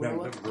couldn't.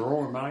 Varroa? The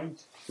grower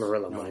mites?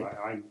 Varroa No,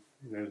 mite.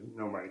 there's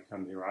nobody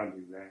comes here. I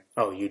do that.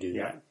 Oh, you do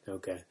Yeah. that.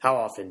 Okay. How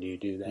often do you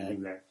do You that?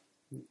 do that.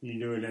 You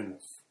do it in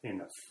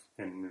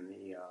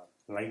the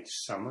late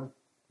summer,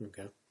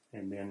 Okay.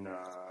 and then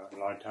a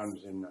lot of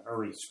times in the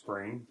early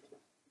spring,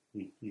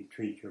 you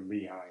treat your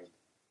beehive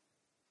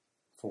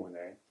for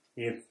that.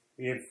 If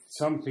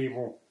some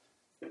people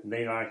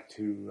they like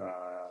to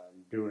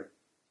do it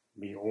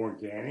be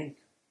organic,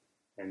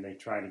 and they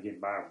try to get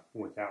by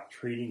without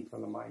treating for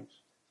the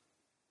mites,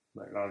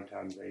 but a lot of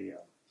times they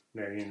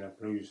end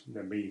up losing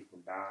the bees will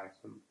die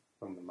from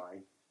the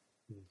mite.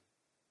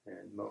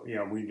 But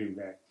we do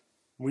that.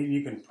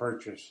 You can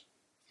purchase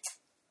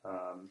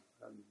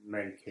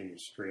medicated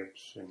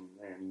strips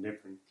and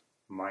different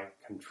mite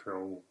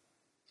control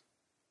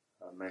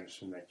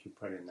medicine that you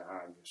put in the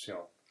hive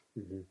yourself.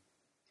 Mm-hmm.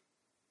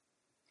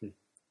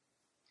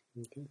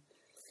 Okay.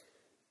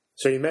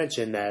 So you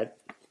mentioned that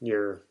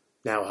you're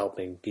now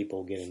helping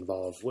people get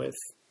involved with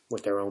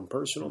their own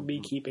personal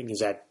beekeeping. Is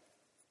that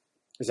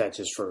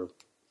just for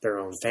their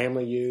own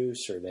family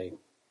use, or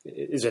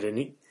is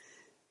it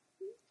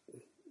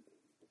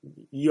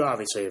you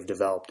obviously have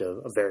developed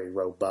a very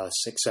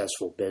robust,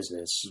 successful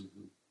business.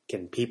 Mm-hmm.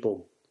 Can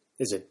people,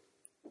 is it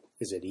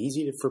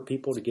easy for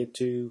people to get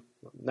to,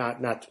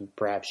 not to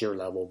perhaps your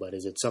level, but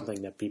is it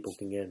something that people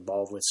can get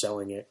involved with,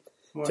 selling it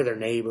to their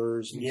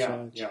neighbors and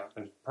such? Yeah.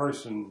 A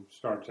person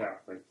starts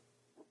out with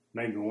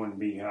maybe one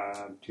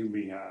beehive, two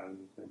beehives,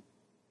 and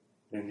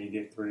then they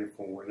get 3 or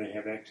 4. They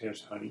have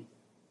excess honey.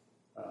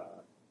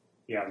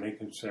 They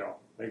can sell.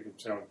 They can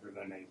sell it to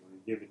their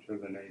neighbors, give it to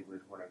the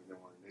neighbors, whatever they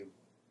want to do.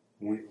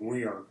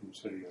 We are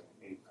considered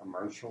a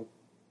commercial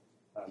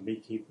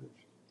beekeepers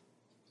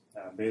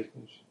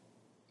business,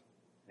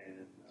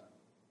 and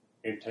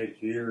it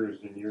takes years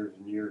and years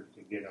and years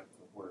to get up to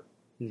where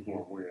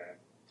we're at.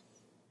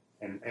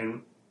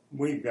 And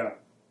we've got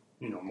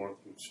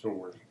multiple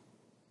stores.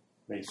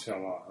 They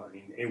sell our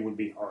honey. It would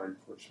be hard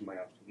for somebody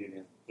else to get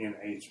in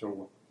a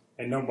store,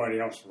 and nobody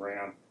else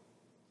around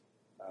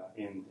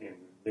in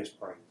this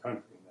part of the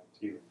country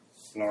that's even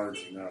large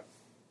enough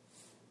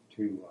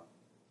to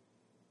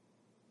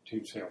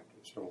sell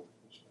to stores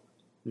and stuff.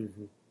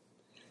 Mm-hmm.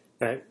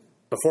 Right.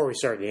 Before we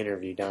started the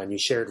interview, Don, you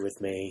shared with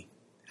me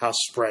how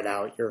spread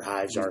out your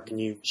hives are. Can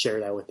you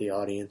share that with the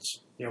audience?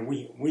 Yeah,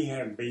 we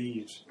have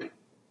bees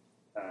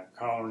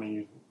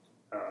colonies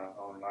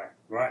on, like,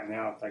 right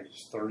now I think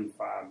it's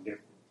 35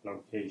 different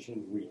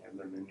locations. We have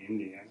them in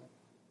Indiana,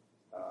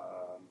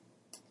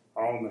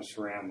 all in the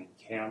surrounding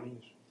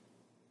counties,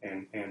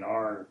 and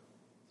our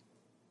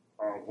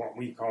what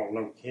we call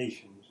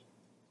locations,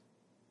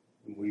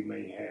 we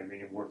may have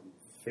anywhere from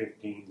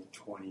 15 to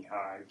 20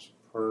 hives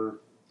per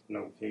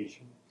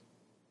location,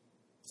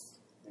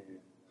 and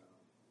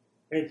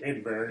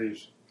it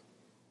varies.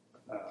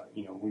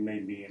 We may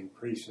be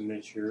increasing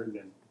this year,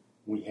 then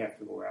we have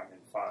to go out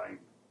and find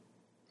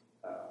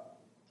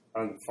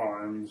other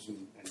farms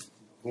and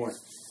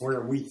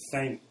where we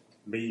think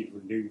bees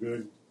would do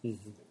good,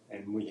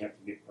 and we have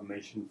to get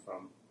permission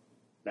from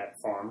that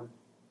farmer.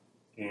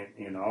 And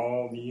in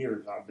all the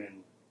years I've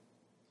been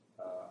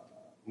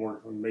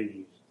working with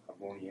bees,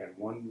 I've only had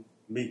one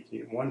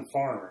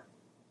farmer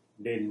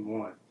didn't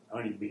want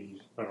honeybees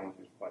put on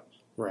his place.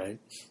 Right.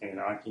 And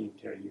I can't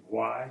tell you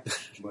why,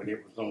 but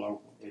it's a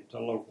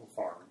local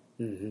farm.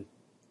 Mm-hmm.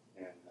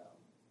 And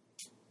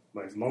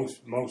but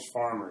most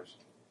farmers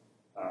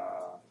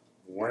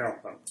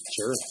welcome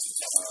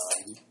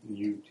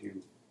you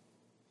to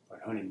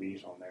put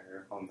honeybees on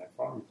their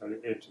farm, because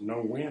it's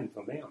no win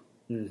for them.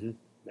 Mm-hmm.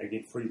 They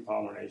get free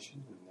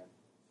pollination, and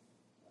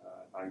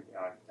then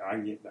I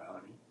get the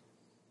honey,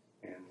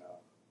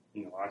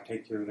 and I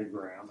take care of the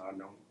ground. I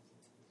don't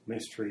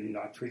mistreat it.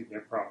 I treat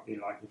their property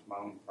like it's my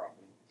own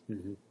property.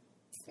 Mm-hmm.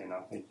 And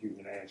I think you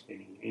can ask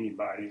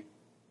anybody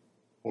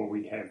where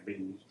we have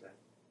bees that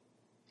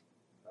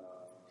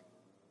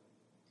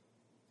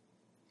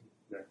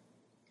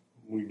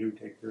we do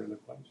take care of the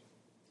place,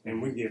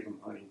 and we give them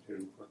honey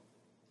too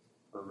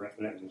for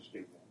letting us do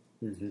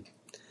that. Mm-hmm.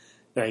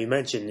 Now you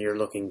mentioned you're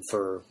looking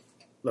for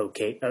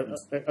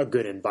a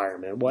good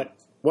environment. What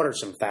are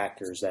some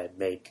factors that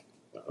make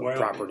a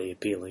property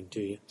appealing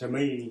to you? To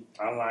me,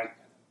 I like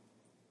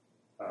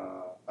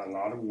a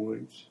lot of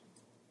woods.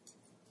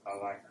 I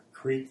like a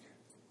creek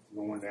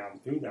going down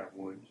through that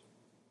woods.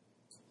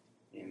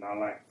 And I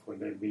like for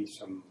there to be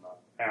some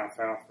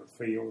alfalfa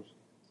fields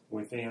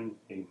within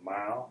a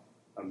mile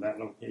of that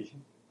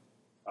location.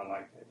 I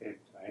like to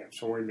have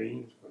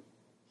soybeans. But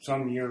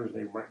some years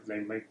they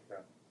make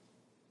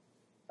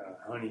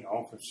honey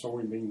off of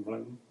soybean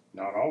bloom.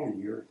 Not all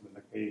years,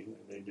 but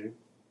occasionally they do.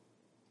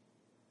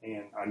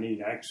 And I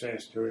need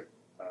access to it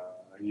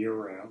year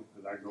round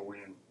because I go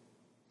in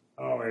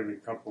every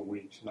couple of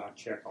weeks and I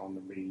check on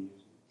the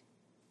bees.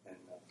 And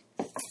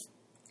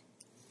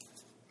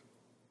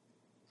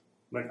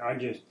but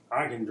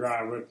I can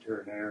drive up to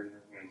an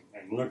area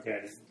and look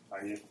at it.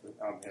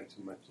 I've had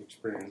so much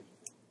experience.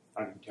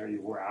 I can tell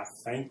you where I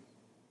think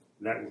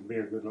that would be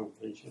a good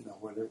location or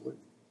whether it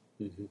wouldn't.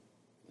 Mm-hmm.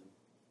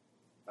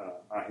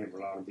 I have a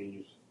lot of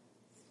bees.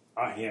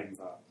 I have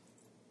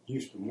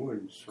Houston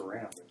Woods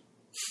surrounded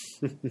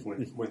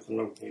with the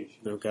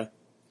location. Okay.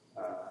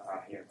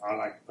 I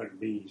like to put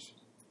bees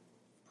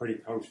pretty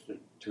close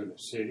to the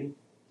city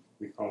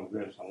because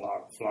there's a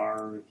lot of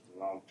flowers, a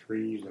lot of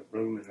trees that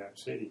bloom in that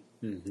city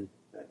Mm-hmm.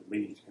 that the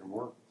bees can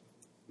work.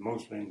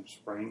 Mostly in the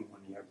spring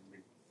when you have a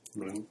big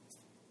bloom.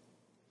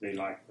 I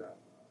like to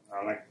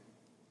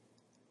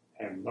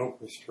have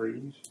locust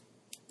trees.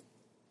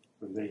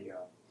 When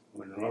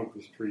the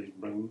locust trees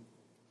bloom,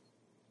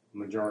 the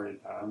majority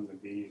of the time the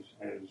bees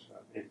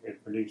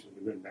it produces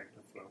a good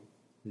nectar flow.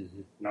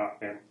 Mm-hmm. Not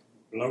that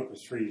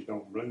locust trees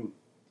don't bloom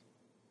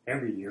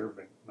every year,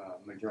 but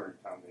majority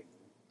of the time they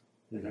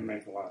do. And they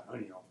make a lot of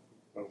honey off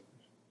of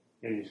locusts.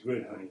 And it's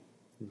good honey.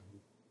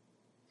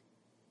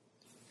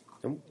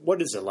 And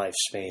what is the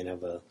lifespan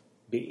of a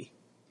bee?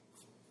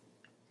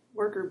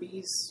 Worker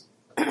bees,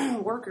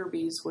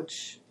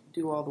 which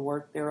do all the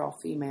work, they're all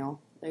female.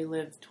 They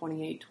live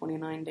 28,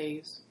 29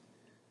 days.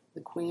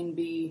 The queen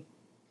bee,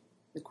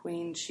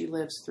 she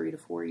lives 3 to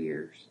 4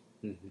 years.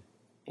 Mm-hmm.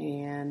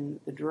 And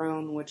the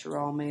drone, which are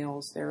all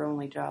males, their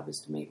only job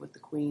is to mate with the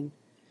queen,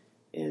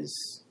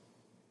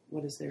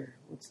 what's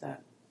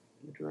that?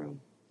 The drone.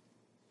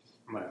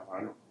 Well, I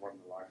don't know what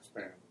the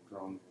lifespan of the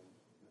drone is.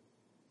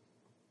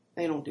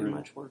 They don't do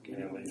much work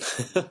anyway.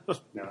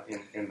 Now,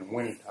 in the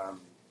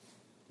wintertime,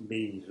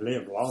 bees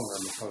live longer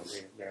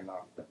because they're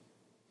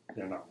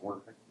not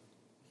working.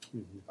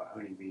 Mm-hmm. A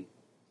honeybee,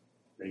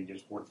 they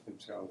just work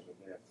themselves to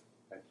death.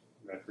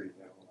 That's the reason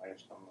they don't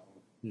last so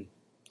long.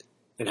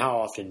 And how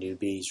often do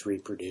bees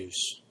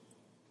reproduce?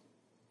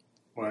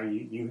 Well,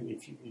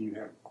 if you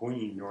have a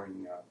queen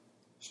during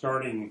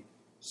starting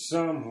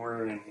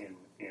somewhere in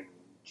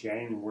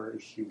January,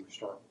 she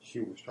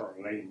will start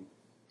laying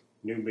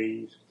new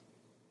bees,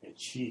 and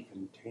she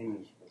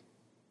continuously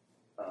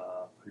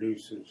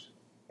produces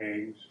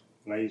eggs,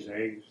 lays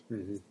eggs,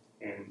 Mm-hmm.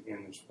 and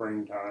in the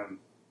springtime,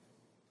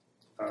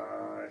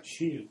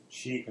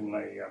 she can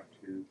lay up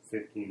to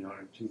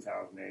 1,500,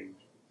 2,000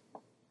 eggs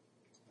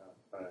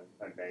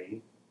a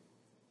day.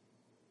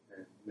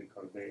 And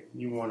because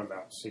you want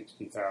about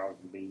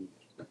 60,000 bees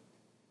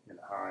in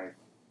a hive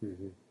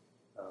Mm-hmm.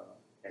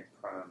 at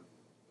prime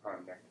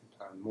nectar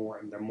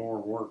time. The more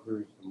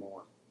workers, the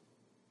more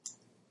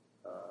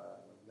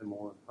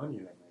honey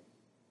they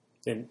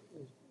make. And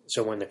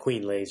so when the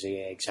queen lays the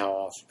eggs,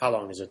 how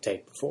long does it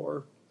take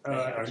before?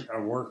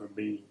 A worker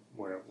bee,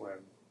 well,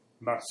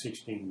 about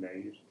 16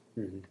 days.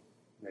 Mm-hmm.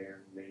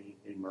 They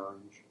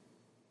emerge.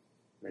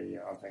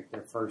 I think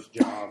their first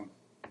job,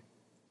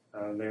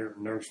 they're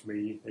nurse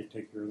bees. They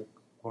take care of the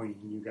queen.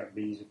 You got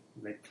bees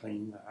that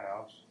clean the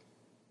house.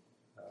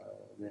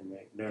 Then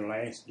their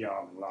last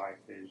job in life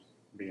is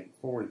being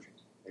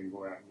foragers. They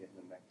go out and get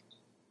the nectar.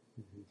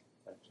 Mm-hmm.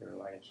 That's their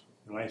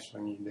last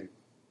thing you do.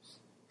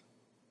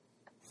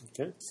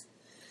 Okay.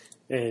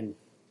 And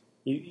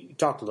you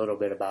talked a little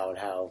bit about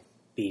how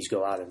bees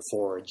go out and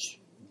forage.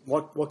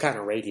 What kind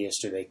of radius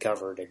do they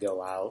cover to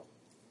go out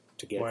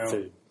to get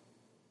food?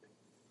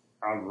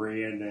 I've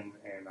read and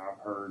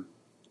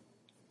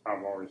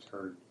I've always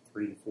heard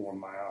 3 to 4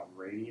 mile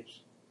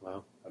radius.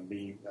 Wow. A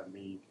bee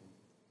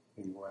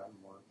can go out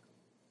and work.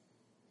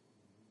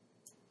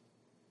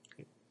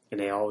 And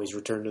they always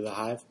return to the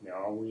hive? They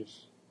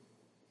always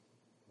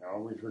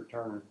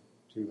return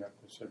to that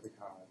Pacific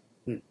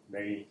hive.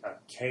 They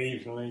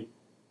occasionally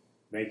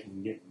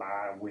can get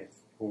by with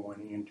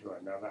going into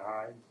another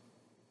hive,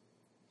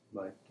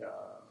 but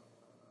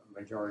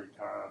majority of the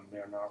time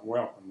they're not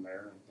welcome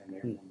there, and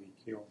they will be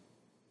killed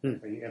if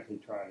they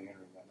try to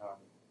enter that hive.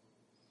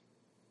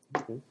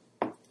 Okay.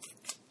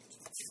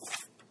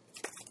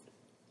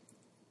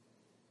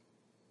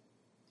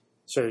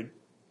 So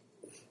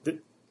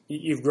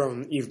you've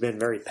been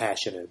very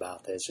passionate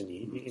about this, and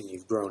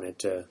you've grown it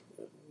to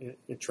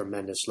a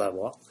tremendous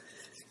level.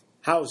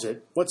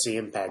 What's the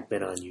impact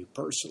been on you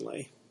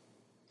personally?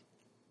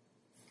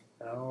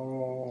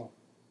 Oh,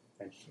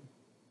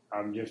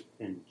 I'm just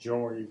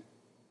enjoyed.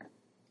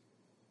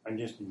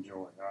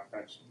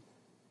 That's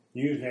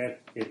usually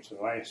it's the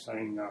last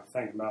thing I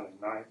think about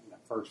at night, and the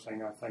first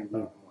thing I think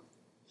about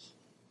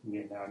when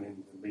getting out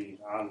into the bees.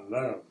 I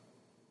love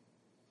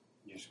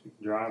just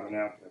driving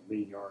out to the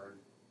bee yard,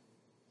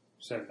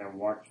 sitting there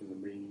watching the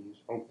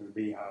bees, open the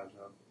beehives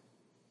up,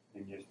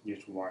 and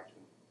just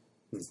watching.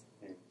 And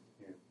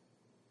it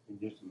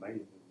just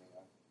amazes me.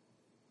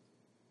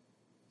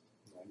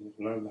 I just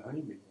love the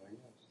honeybees, I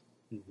guess.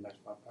 Mm-hmm. That's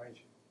my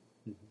passion.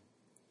 Mm-hmm.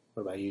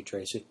 What about you,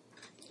 Tracy?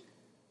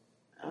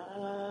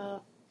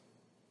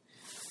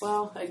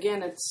 Well,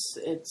 again,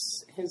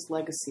 it's his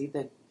legacy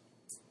that,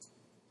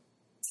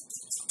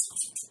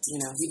 you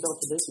know, he built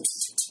the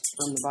business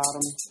from the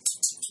bottom,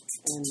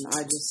 and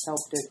I just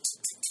helped it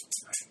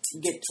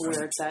get to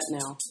where it's at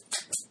now.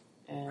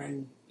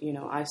 And, you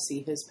know, I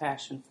see his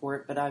passion for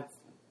it, but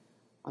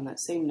on that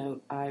same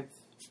note, I've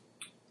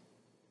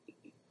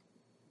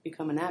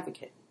become an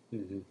advocate.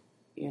 Mm-hmm.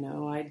 You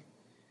know,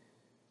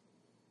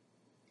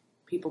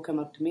 people come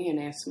up to me and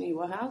ask me,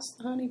 well, how's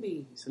the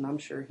honeybees? And I'm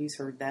sure he's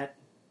heard that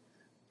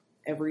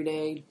every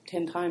day,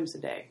 10 times a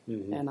day.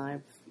 Mm-hmm.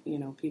 And you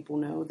know, people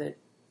know that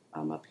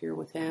I'm up here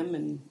with him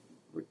and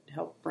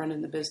help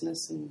running the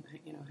business. And,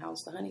 you know,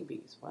 how's the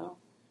honeybees? Well,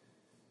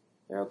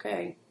 they're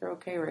okay. They're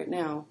okay right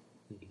now.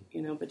 Mm-hmm.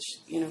 You know, but,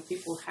 you know,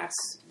 people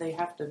they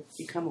have to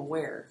become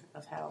aware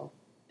of how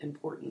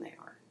important they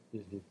are.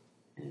 Mm-hmm.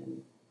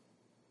 And,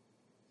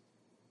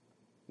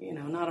 you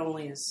know, not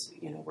only is,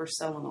 you know, we're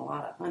selling a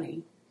lot of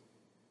honey,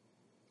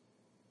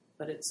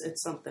 but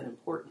it's something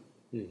important.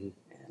 Mm-hmm.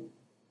 And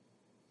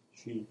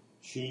She's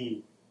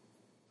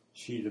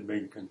a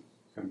big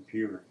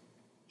computer.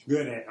 She's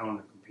good on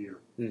the computer.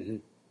 Mm-hmm.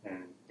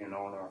 And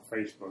on our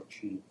Facebook,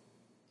 she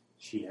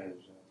has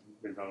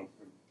developed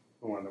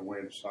one of the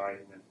website,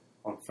 and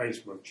on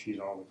Facebook, she's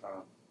all the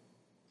time.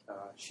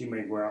 She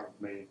may go out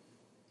with me.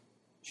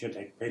 She'll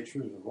take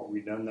pictures of what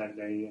we've done that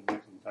day and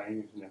different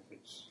things, and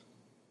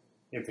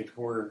if it's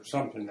where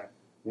something that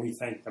we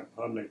think the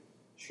public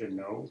should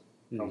know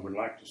or would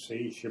like to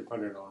see, she'll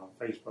put it on our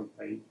Facebook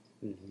page.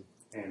 Mm-hmm.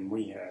 And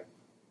we have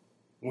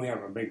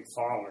a big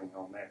following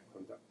on that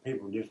because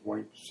people just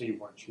wait to see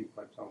what she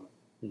puts on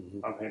it.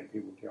 Mm-hmm. I've had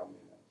people tell me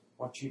that.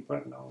 What's she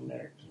putting on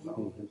next? And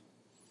all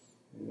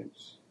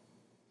this.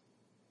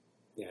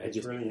 And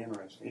it's really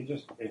interesting.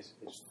 It's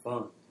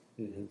fun.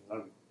 Mm-hmm. I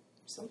love it.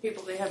 some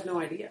people, they have no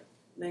idea.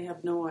 They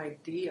have no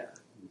idea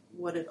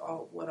what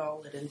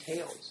all it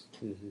entails.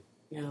 Mm-hmm.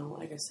 You know,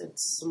 like I said,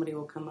 somebody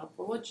will come up,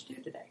 well, what'd you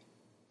do today?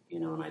 You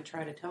know, and I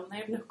try to tell them, they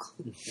have no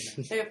clue.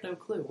 They have no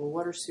clue. Well,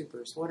 what are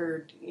supers? What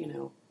are, you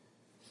know,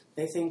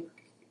 they think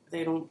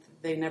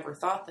they never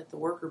thought that the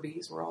worker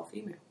bees were all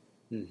female.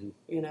 Mm-hmm.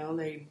 You know,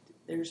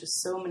 there's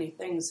just so many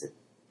things that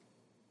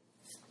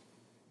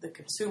the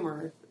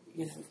consumer,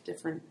 you know,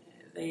 different,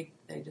 they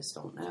just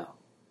don't know.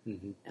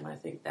 Mm-hmm. And I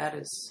think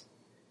it's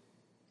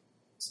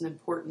an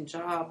important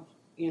job.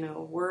 You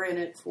know, we're in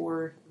it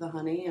for the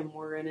honey and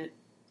we're in it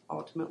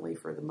ultimately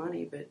for the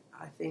money, but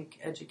I think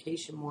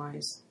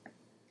education-wise,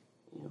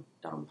 you know,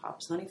 Don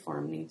Pop's Honey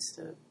Farm needs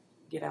to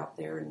get out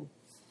there and,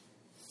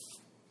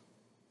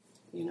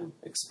 you know,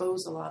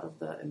 expose a lot of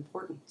the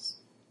importance.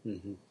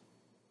 Mm-hmm.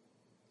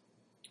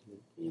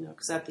 You know,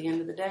 because at the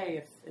end of the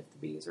day, if the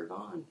bees are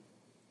gone,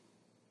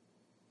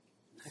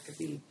 that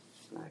could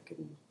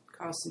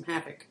cause some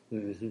havoc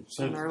in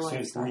our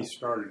lifestyle. Since we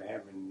started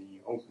having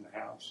the open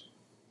house,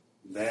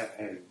 that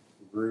has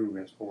grew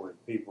as far as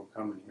people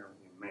coming here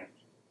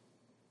immense.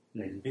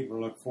 Mm-hmm.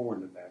 People look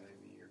forward to that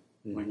every year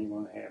when you're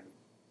going to have it.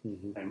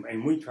 Mm-hmm.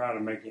 And we try to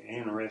make it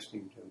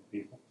interesting to the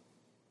people.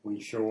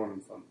 We show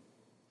them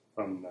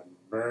from the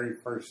very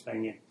first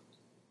thing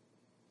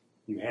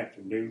you have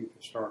to do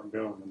to start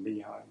building a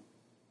beehive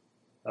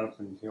up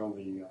until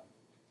it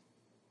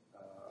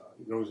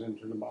goes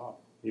into the bottle.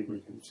 People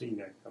can see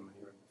that coming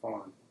here at the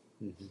farm.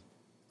 Mm-hmm.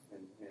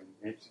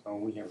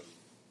 And we have a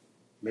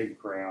big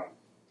crowd.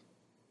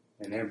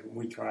 And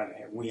we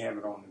have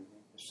it on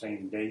the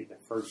same date, the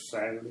first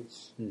Saturday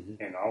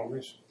in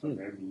August of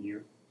every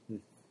year.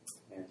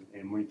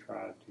 And we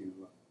try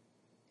to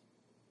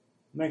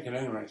make it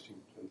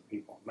interesting to the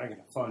people, make it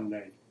a fun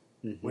day.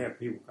 Mm-hmm. We have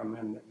people come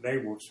in, they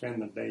will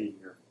spend the day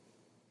here.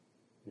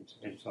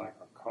 It's like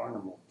a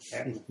carnival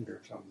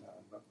atmosphere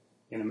sometimes. But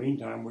in the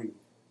meantime,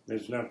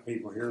 there's enough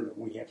people here that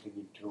we have to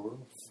give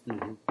tours.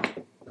 Mm-hmm.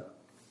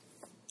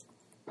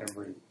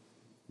 Every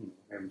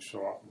so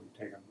often we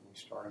take them and we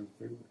start them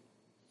through.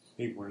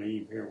 People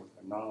leave here with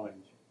the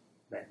knowledge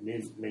that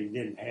they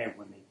didn't have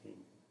when they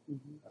came.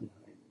 Mm-hmm.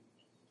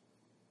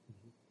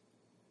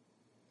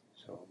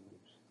 So,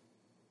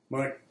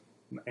 but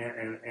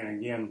and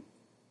again,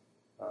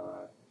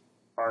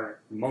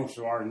 most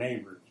of our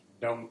neighbors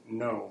don't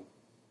know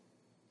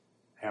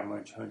how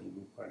much honey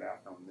we put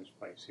out on this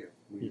place here.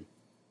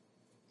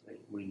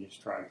 We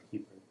just try to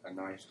keep it a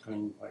nice,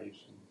 clean place,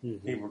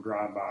 and people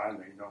drive by and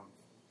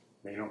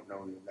they don't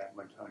know that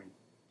much honey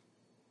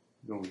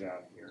goes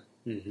out here.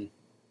 Mm-hmm.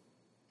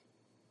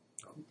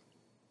 So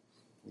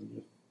we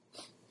just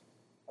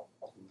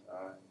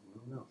I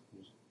don't know,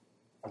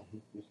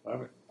 just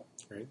love it.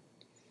 Right.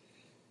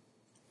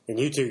 And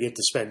you two get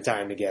to spend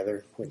time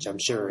together, which I'm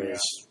sure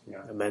is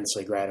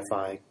immensely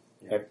gratifying.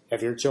 Yeah.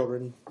 Have your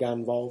children got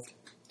involved?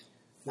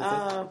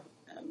 My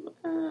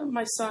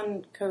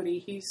son Cody,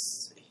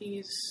 he's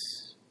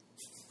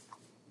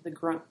the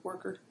grunt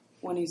worker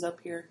when he's up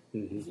here.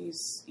 Mm-hmm.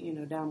 He's,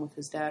 down with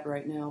his dad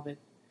right now, but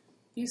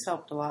he's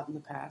helped a lot in the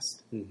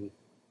past. Mm-hmm.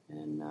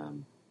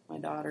 And my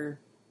daughter,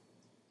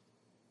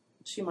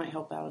 she might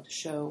help out at the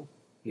show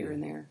here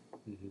and there.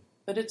 Mm-hmm.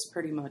 But it's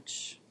pretty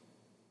much,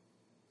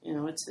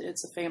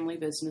 it's a family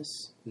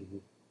business. Mm-hmm.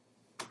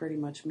 Pretty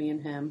much me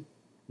and him.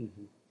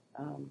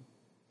 Mm-hmm.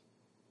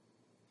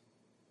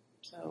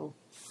 So,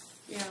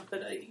 yeah,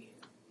 but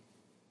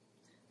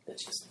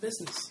that's just a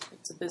business.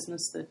 It's a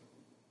business that,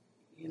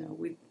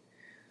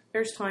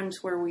 there's times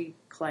where we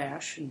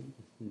clash and,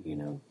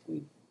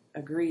 we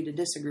agree to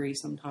disagree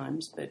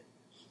sometimes, but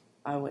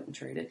I wouldn't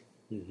trade it.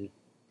 Mm-hmm.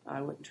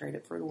 I wouldn't trade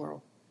it for the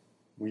world.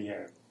 We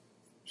have,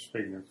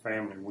 speaking of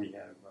family, we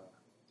have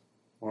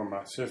one of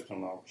my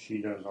sister-in-law.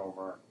 She does all of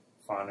our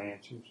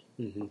finances,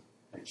 Mm-hmm.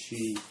 and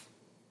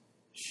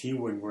she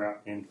wouldn't go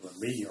out into a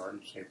bee yard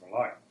and save her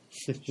life.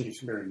 She's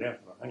scared to death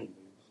of the honeybees,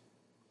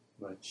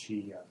 but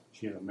she has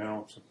a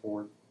mental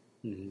support,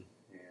 Mm-hmm.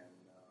 and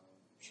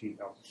she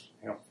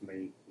helps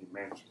me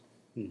immensely.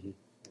 Mm-hmm.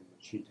 And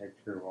she takes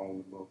care of all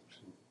the books,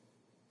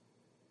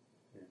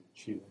 and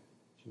she's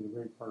a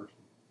great person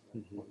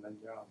Mm-hmm. on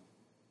that job.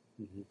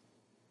 Mm-hmm.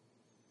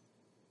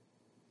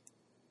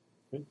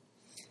 Good.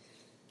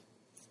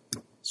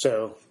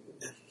 So,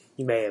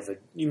 you may have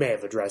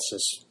addressed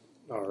this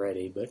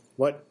already, but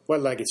what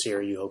legacy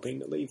are you hoping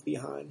to leave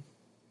behind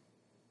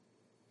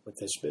with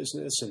this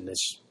business and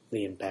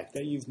the impact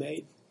that you've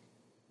made?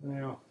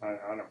 Well, I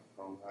don't know.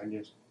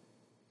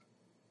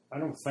 I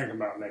don't think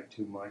about that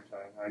too much.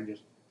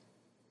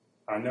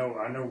 I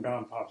know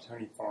Don Pop's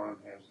Honey Farm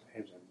has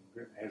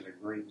a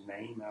great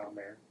name out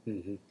there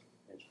Mm-hmm.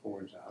 as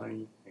far as the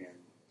honey, and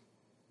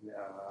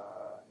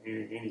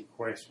any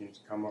questions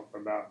come up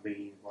about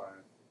bees, why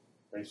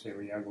they say,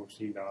 well, yeah, go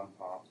see Don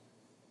Pop.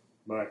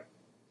 But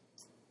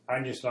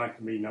I just like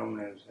to be known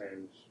as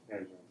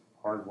a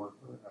hard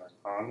worker,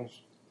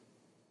 honest,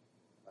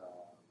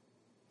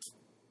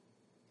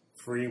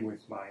 free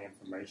with my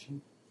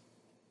information.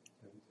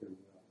 To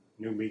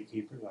new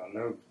beekeepers, I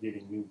love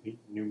getting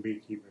new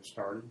beekeepers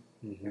started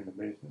Mm-hmm. in the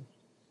business,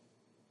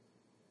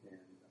 and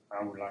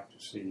I would like to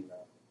see.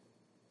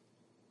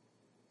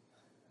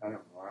 I don't know.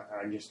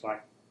 I just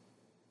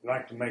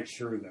like to make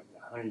sure that the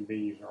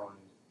honeybees are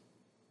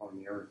on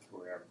the earth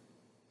forever.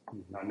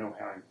 Mm-hmm. I know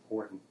how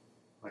important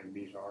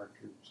honeybees are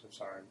to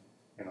society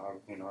and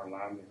our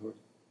livelihood.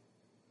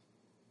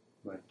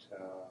 But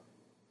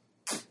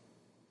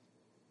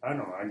I don't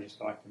know. I just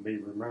like to be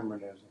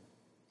remembered as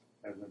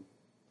a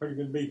pretty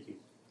good beekeeper.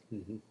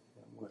 Mm-hmm.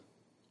 That would.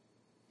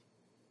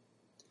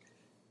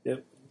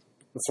 Yep.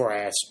 Before I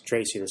ask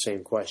Tracy the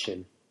same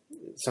question,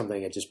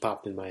 something that just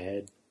popped in my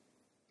head.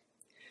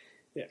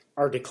 Yeah.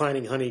 Are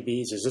declining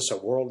honeybees, is this a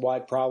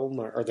worldwide problem?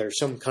 Or are there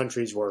some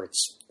countries where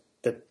it's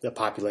the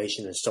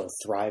population is still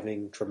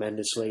thriving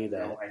tremendously?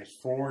 Well, as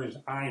far as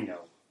I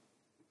know,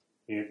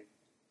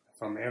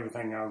 from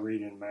everything I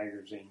read in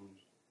magazines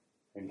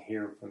and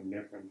hear from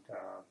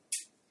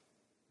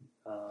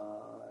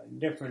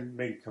different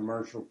big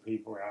commercial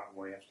people out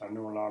west. I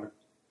know a lot of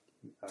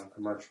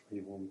commercial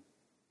people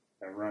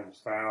that runs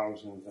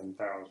thousands and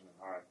thousands of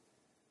hives.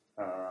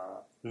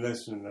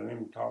 Listening to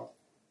them talk,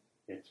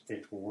 it's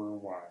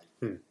worldwide.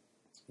 Hmm.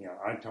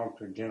 I talked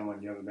to a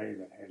gentleman the other day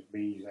that has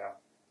bees out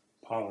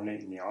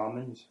pollinating the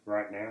almonds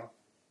right now,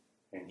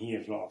 and he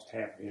has lost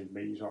half of his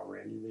bees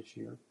already this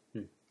year.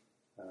 Hmm.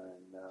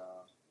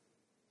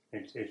 And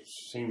it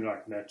seems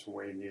like that's the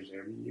way it is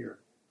every year,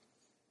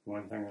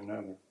 one thing or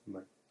another.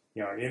 But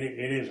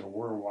it is a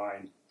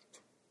worldwide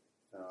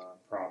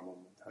problem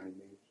with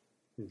honeybees,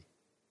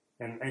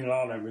 and a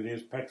lot of it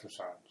is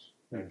pesticides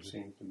that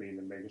seems to be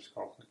the biggest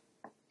culprit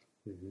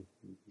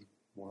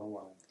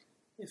worldwide.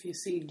 If you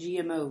see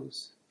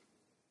GMOs,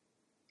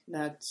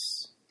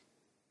 that's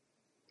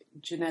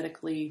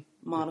genetically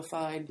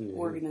modified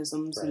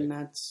organisms, Right.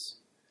 and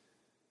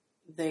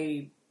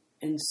they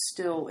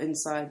instill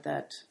inside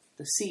that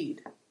the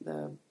seed,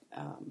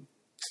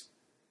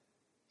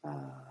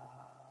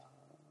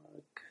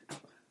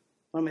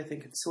 what am I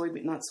thinking?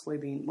 Soybean, not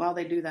soybean. Well,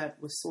 they do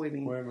that with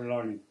soybean. Well, a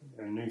lot of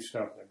new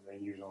stuff that they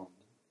use on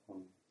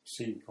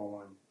seed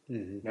corn.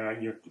 Mm-hmm. Now,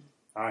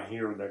 I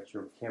hear that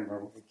your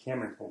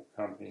chemical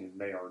companies,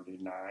 they are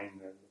denying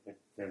that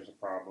there's a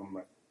problem,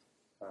 but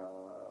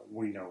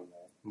we know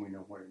that. We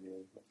know what it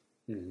is. But,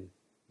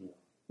 Mm-hmm.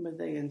 But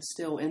they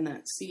instill in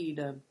that seed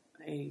a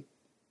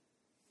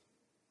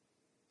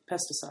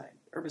pesticide,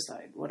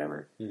 herbicide,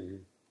 whatever. Mm-hmm.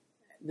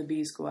 The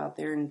bees go out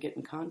there and get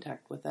in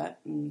contact with that,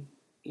 and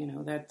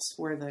that's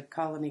where the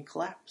colony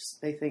collapse,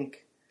 they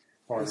think,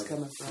 is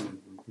coming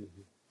from.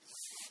 Mm-hmm.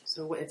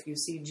 So if you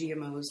see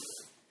GMOs,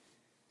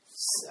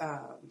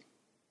 I'm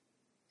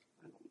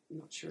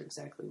not sure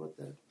exactly what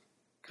the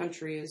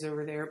country is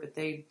over there, but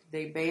they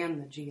ban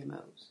the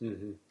GMOs.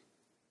 Mm-hmm.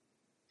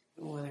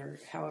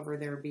 However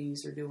their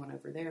bees are doing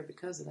over there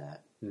because of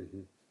that.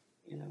 Mm-hmm.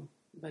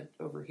 But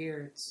over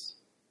here it's,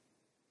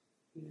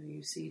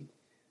 you see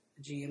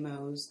the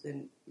GMOs,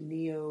 the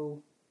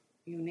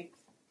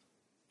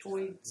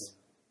neonicotinoids.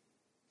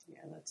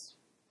 Yeah,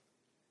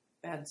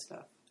 bad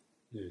stuff.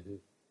 Mm-hmm.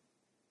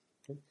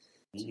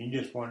 You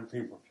just want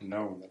people to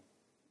know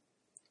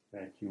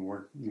that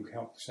you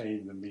help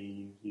save the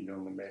bees. You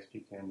do the best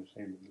you can to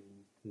save the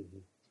bees.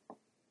 Mm-hmm.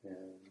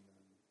 And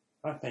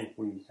I think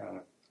we kind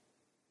of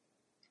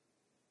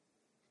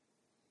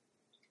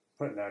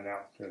put that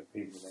out to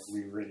people that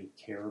we really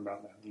care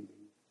about the honeybees.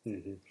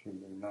 Mm-hmm.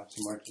 Should be not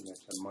so much that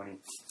it's a money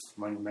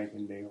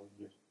making deal.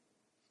 Just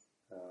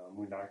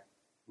we like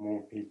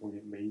more people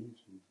get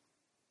bees and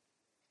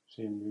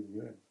see them do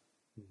good.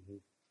 Mm-hmm.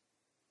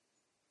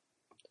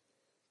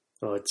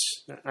 Well,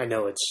 I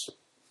know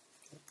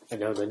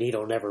the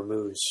needle never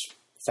moves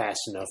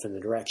fast enough in the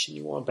direction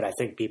you want, but I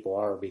think people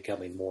are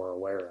becoming more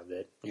aware of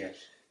it. Yes.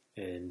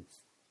 And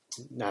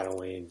not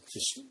only in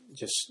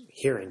just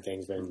hearing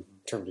things, but in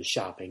terms of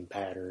shopping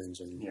patterns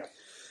and yeah.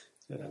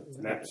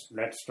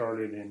 That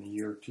started in the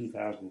year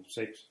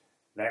 2006.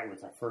 That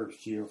was the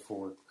first year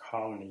for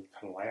colony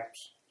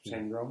collapse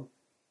syndrome.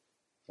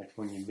 That's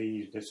when your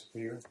bees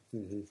disappear.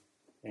 Mm-hmm.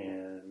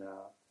 And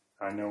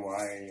I know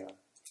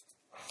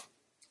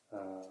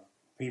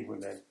people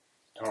that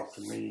talk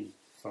to me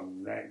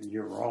from that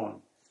year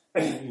on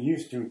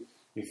used to,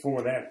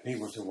 before that,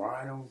 people said, well,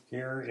 I don't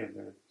care if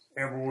there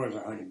ever was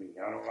a honeybee.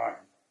 I don't like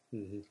them.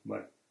 Mm-hmm.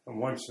 But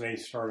once they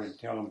started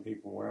telling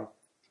people, well,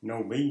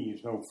 no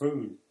bees, no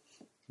food,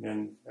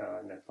 then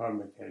the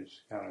public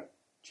has kind of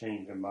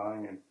changed their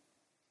mind. And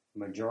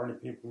the majority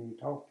of people you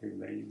talk to,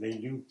 they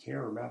do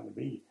care about the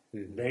bees.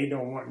 Mm-hmm. They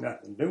don't want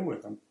nothing to do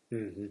with them,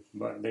 mm-hmm.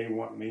 but they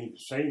want me to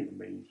save the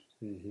bees.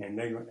 Mm-hmm.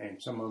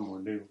 And some of them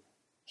will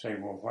say,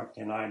 well, what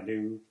can I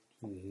do?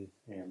 Mm-hmm.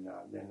 And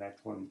then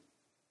that's when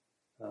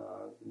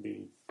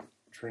the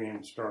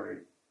trend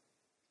started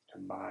to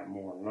buy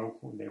more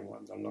local. They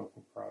want the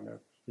local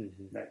products.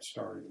 Mm-hmm. That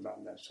started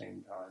about that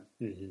same time.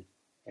 Mm-hmm.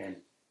 And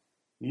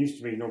it used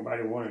to be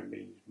nobody wanted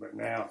bees, but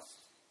now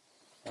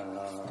I don't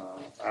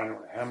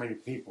know how many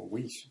people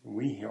we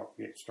help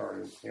get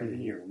started every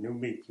mm-hmm. year, new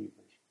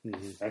beekeepers.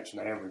 Mm-hmm. That's an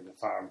average of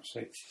 5 or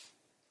 6.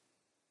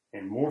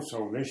 And more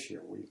so this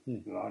year,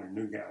 a lot of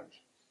new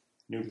guys,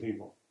 new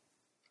people,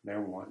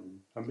 they're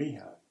wanting a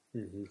beehive.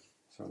 Mm-hmm.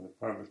 So the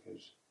public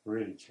has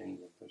really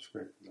changed the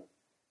prescription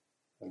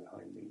of the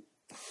honeybees.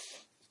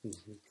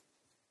 Mm-hmm.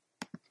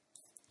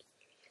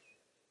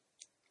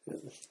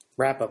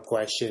 Wrap-up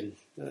question,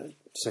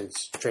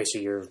 since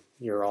Tracy,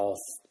 you're all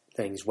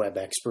things web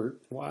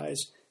expert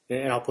wise,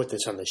 and I'll put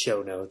this on the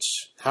show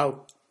notes.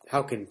 How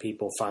can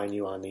people find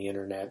you on the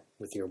internet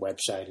with your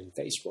website and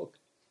Facebook?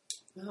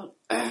 Well,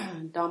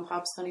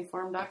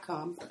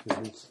 DonPopsHoneyFarm.com.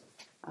 Mm-hmm.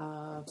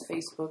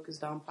 Facebook is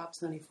Don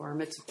Pops Honey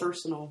Farm. It's a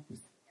personal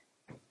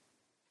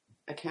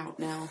account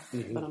now,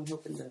 mm-hmm. but I'm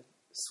hoping to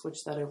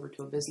switch that over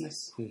to a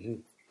business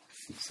mm-hmm.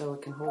 so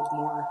it can hold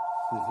more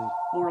mm-hmm.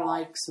 more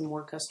likes and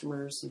more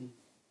customers. And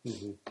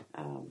mm-hmm.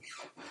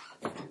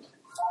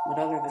 But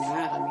other than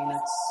that, I mean,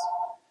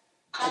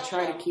 I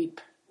try to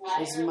keep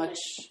as much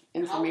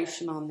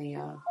information on the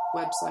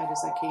website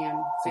as I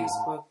can.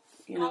 Facebook,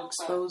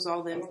 expose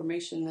all the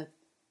information that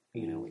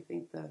we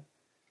think the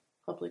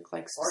public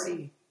likes to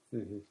see.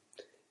 Mm-hmm.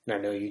 And I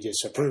know you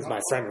just approved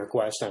my friend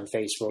request on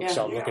Facebook,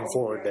 so I'm looking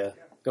forward to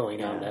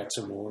going on that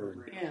some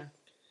more.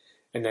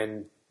 And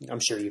then I'm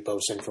sure you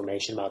post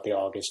information about the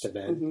August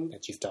event mm-hmm.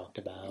 that you've talked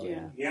about.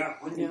 Yeah,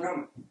 when you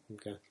come.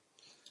 Okay.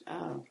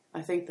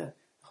 I think the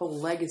whole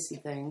legacy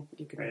thing,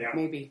 you could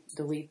maybe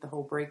delete the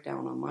whole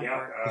breakdown on my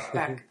part.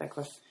 Back that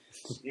question.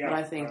 Yeah, but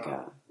I think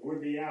we'll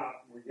be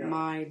out.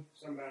 I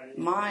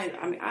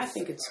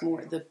think it's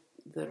more the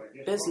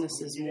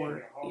business is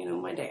more,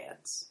 my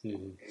dad's.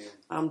 Mm-hmm.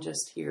 I'm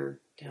just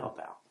here to help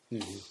out.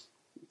 Mm-hmm.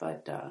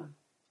 But,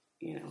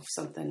 if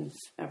something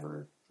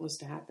ever was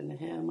to happen to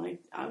him,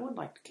 I would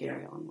like to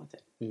carry on with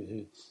it.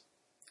 Mm-hmm.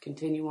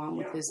 Continue on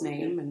with his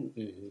name and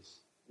mm-hmm.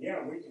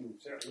 We can.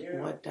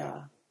 What, as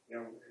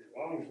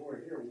long as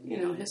we're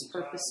here, his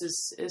purpose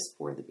is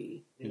for the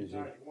bee.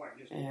 Mm-hmm.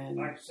 And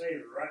like I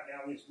say, right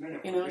now this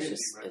minute,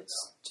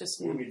 it's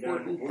just an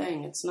important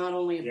thing. It's not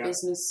only a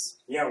business.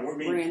 We'll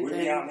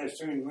be out as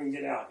soon as we can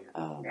get out here,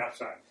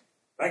 outside.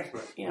 Thanks,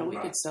 buddy. We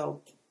could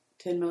sell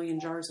 10 million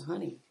jars of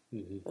honey,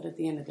 mm-hmm. but at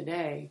the end of the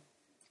day,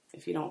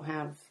 if you don't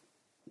have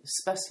the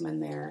specimen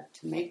there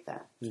to make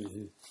that,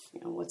 mm-hmm.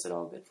 What's it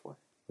all good for?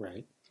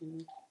 Right.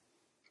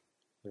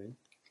 Mm-hmm. Right.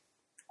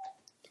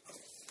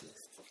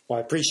 Well,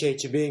 I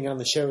appreciate you being on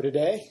the show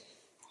today,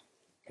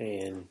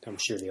 and I'm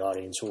sure the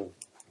audience will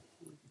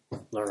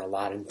learn a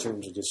lot in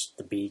terms of just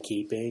the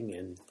beekeeping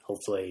and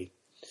hopefully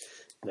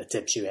the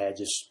tips you had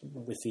just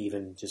with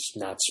even just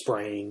not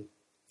spraying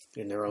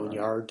in their own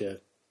yard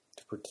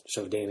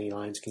so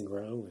dandelions can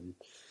grow, and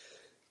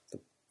the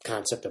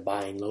concept of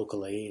buying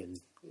locally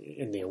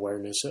and the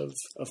awareness of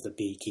the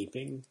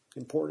beekeeping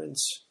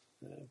importance.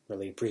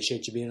 Really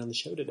appreciate you being on the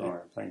show today. All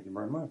right, thank you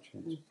very much.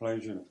 It's a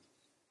pleasure to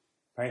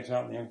pass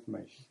out the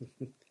information.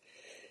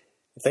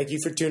 Thank you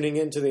for tuning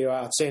in to the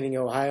Outstanding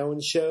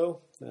Ohioans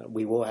show.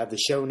 We will have the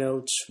show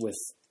notes with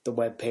the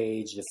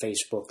webpage, the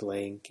Facebook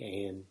link,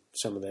 and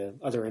some of the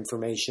other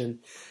information.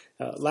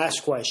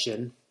 Last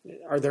question.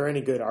 Are there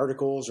any good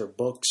articles or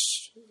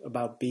books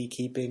about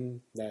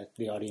beekeeping that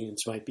the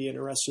audience might be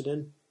interested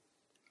in?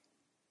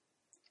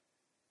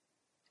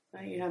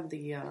 You have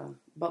the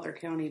Butler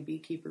County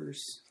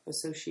Beekeepers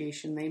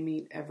Association. They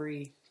meet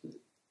every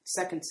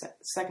second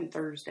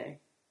Thursday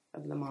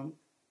of the month.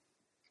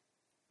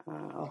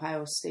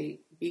 Ohio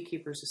State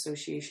Beekeepers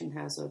Association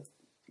has a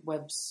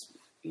web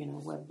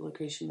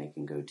location they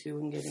can go to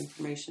and get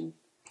information.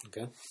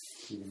 Okay.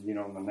 You can get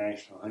on the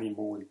National Honey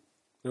Board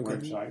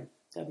website.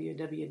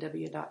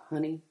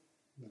 www.honey.com.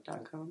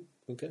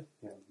 Okay.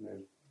 Yeah,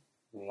 there's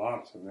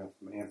lots of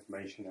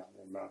information out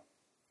there about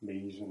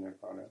bees and their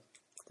products.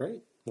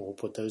 Great. We'll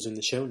put those in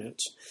the show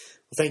notes.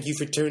 Well, thank you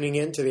for tuning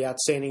in to the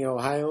Outstanding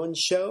Ohioans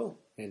show,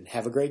 and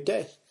have a great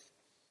day.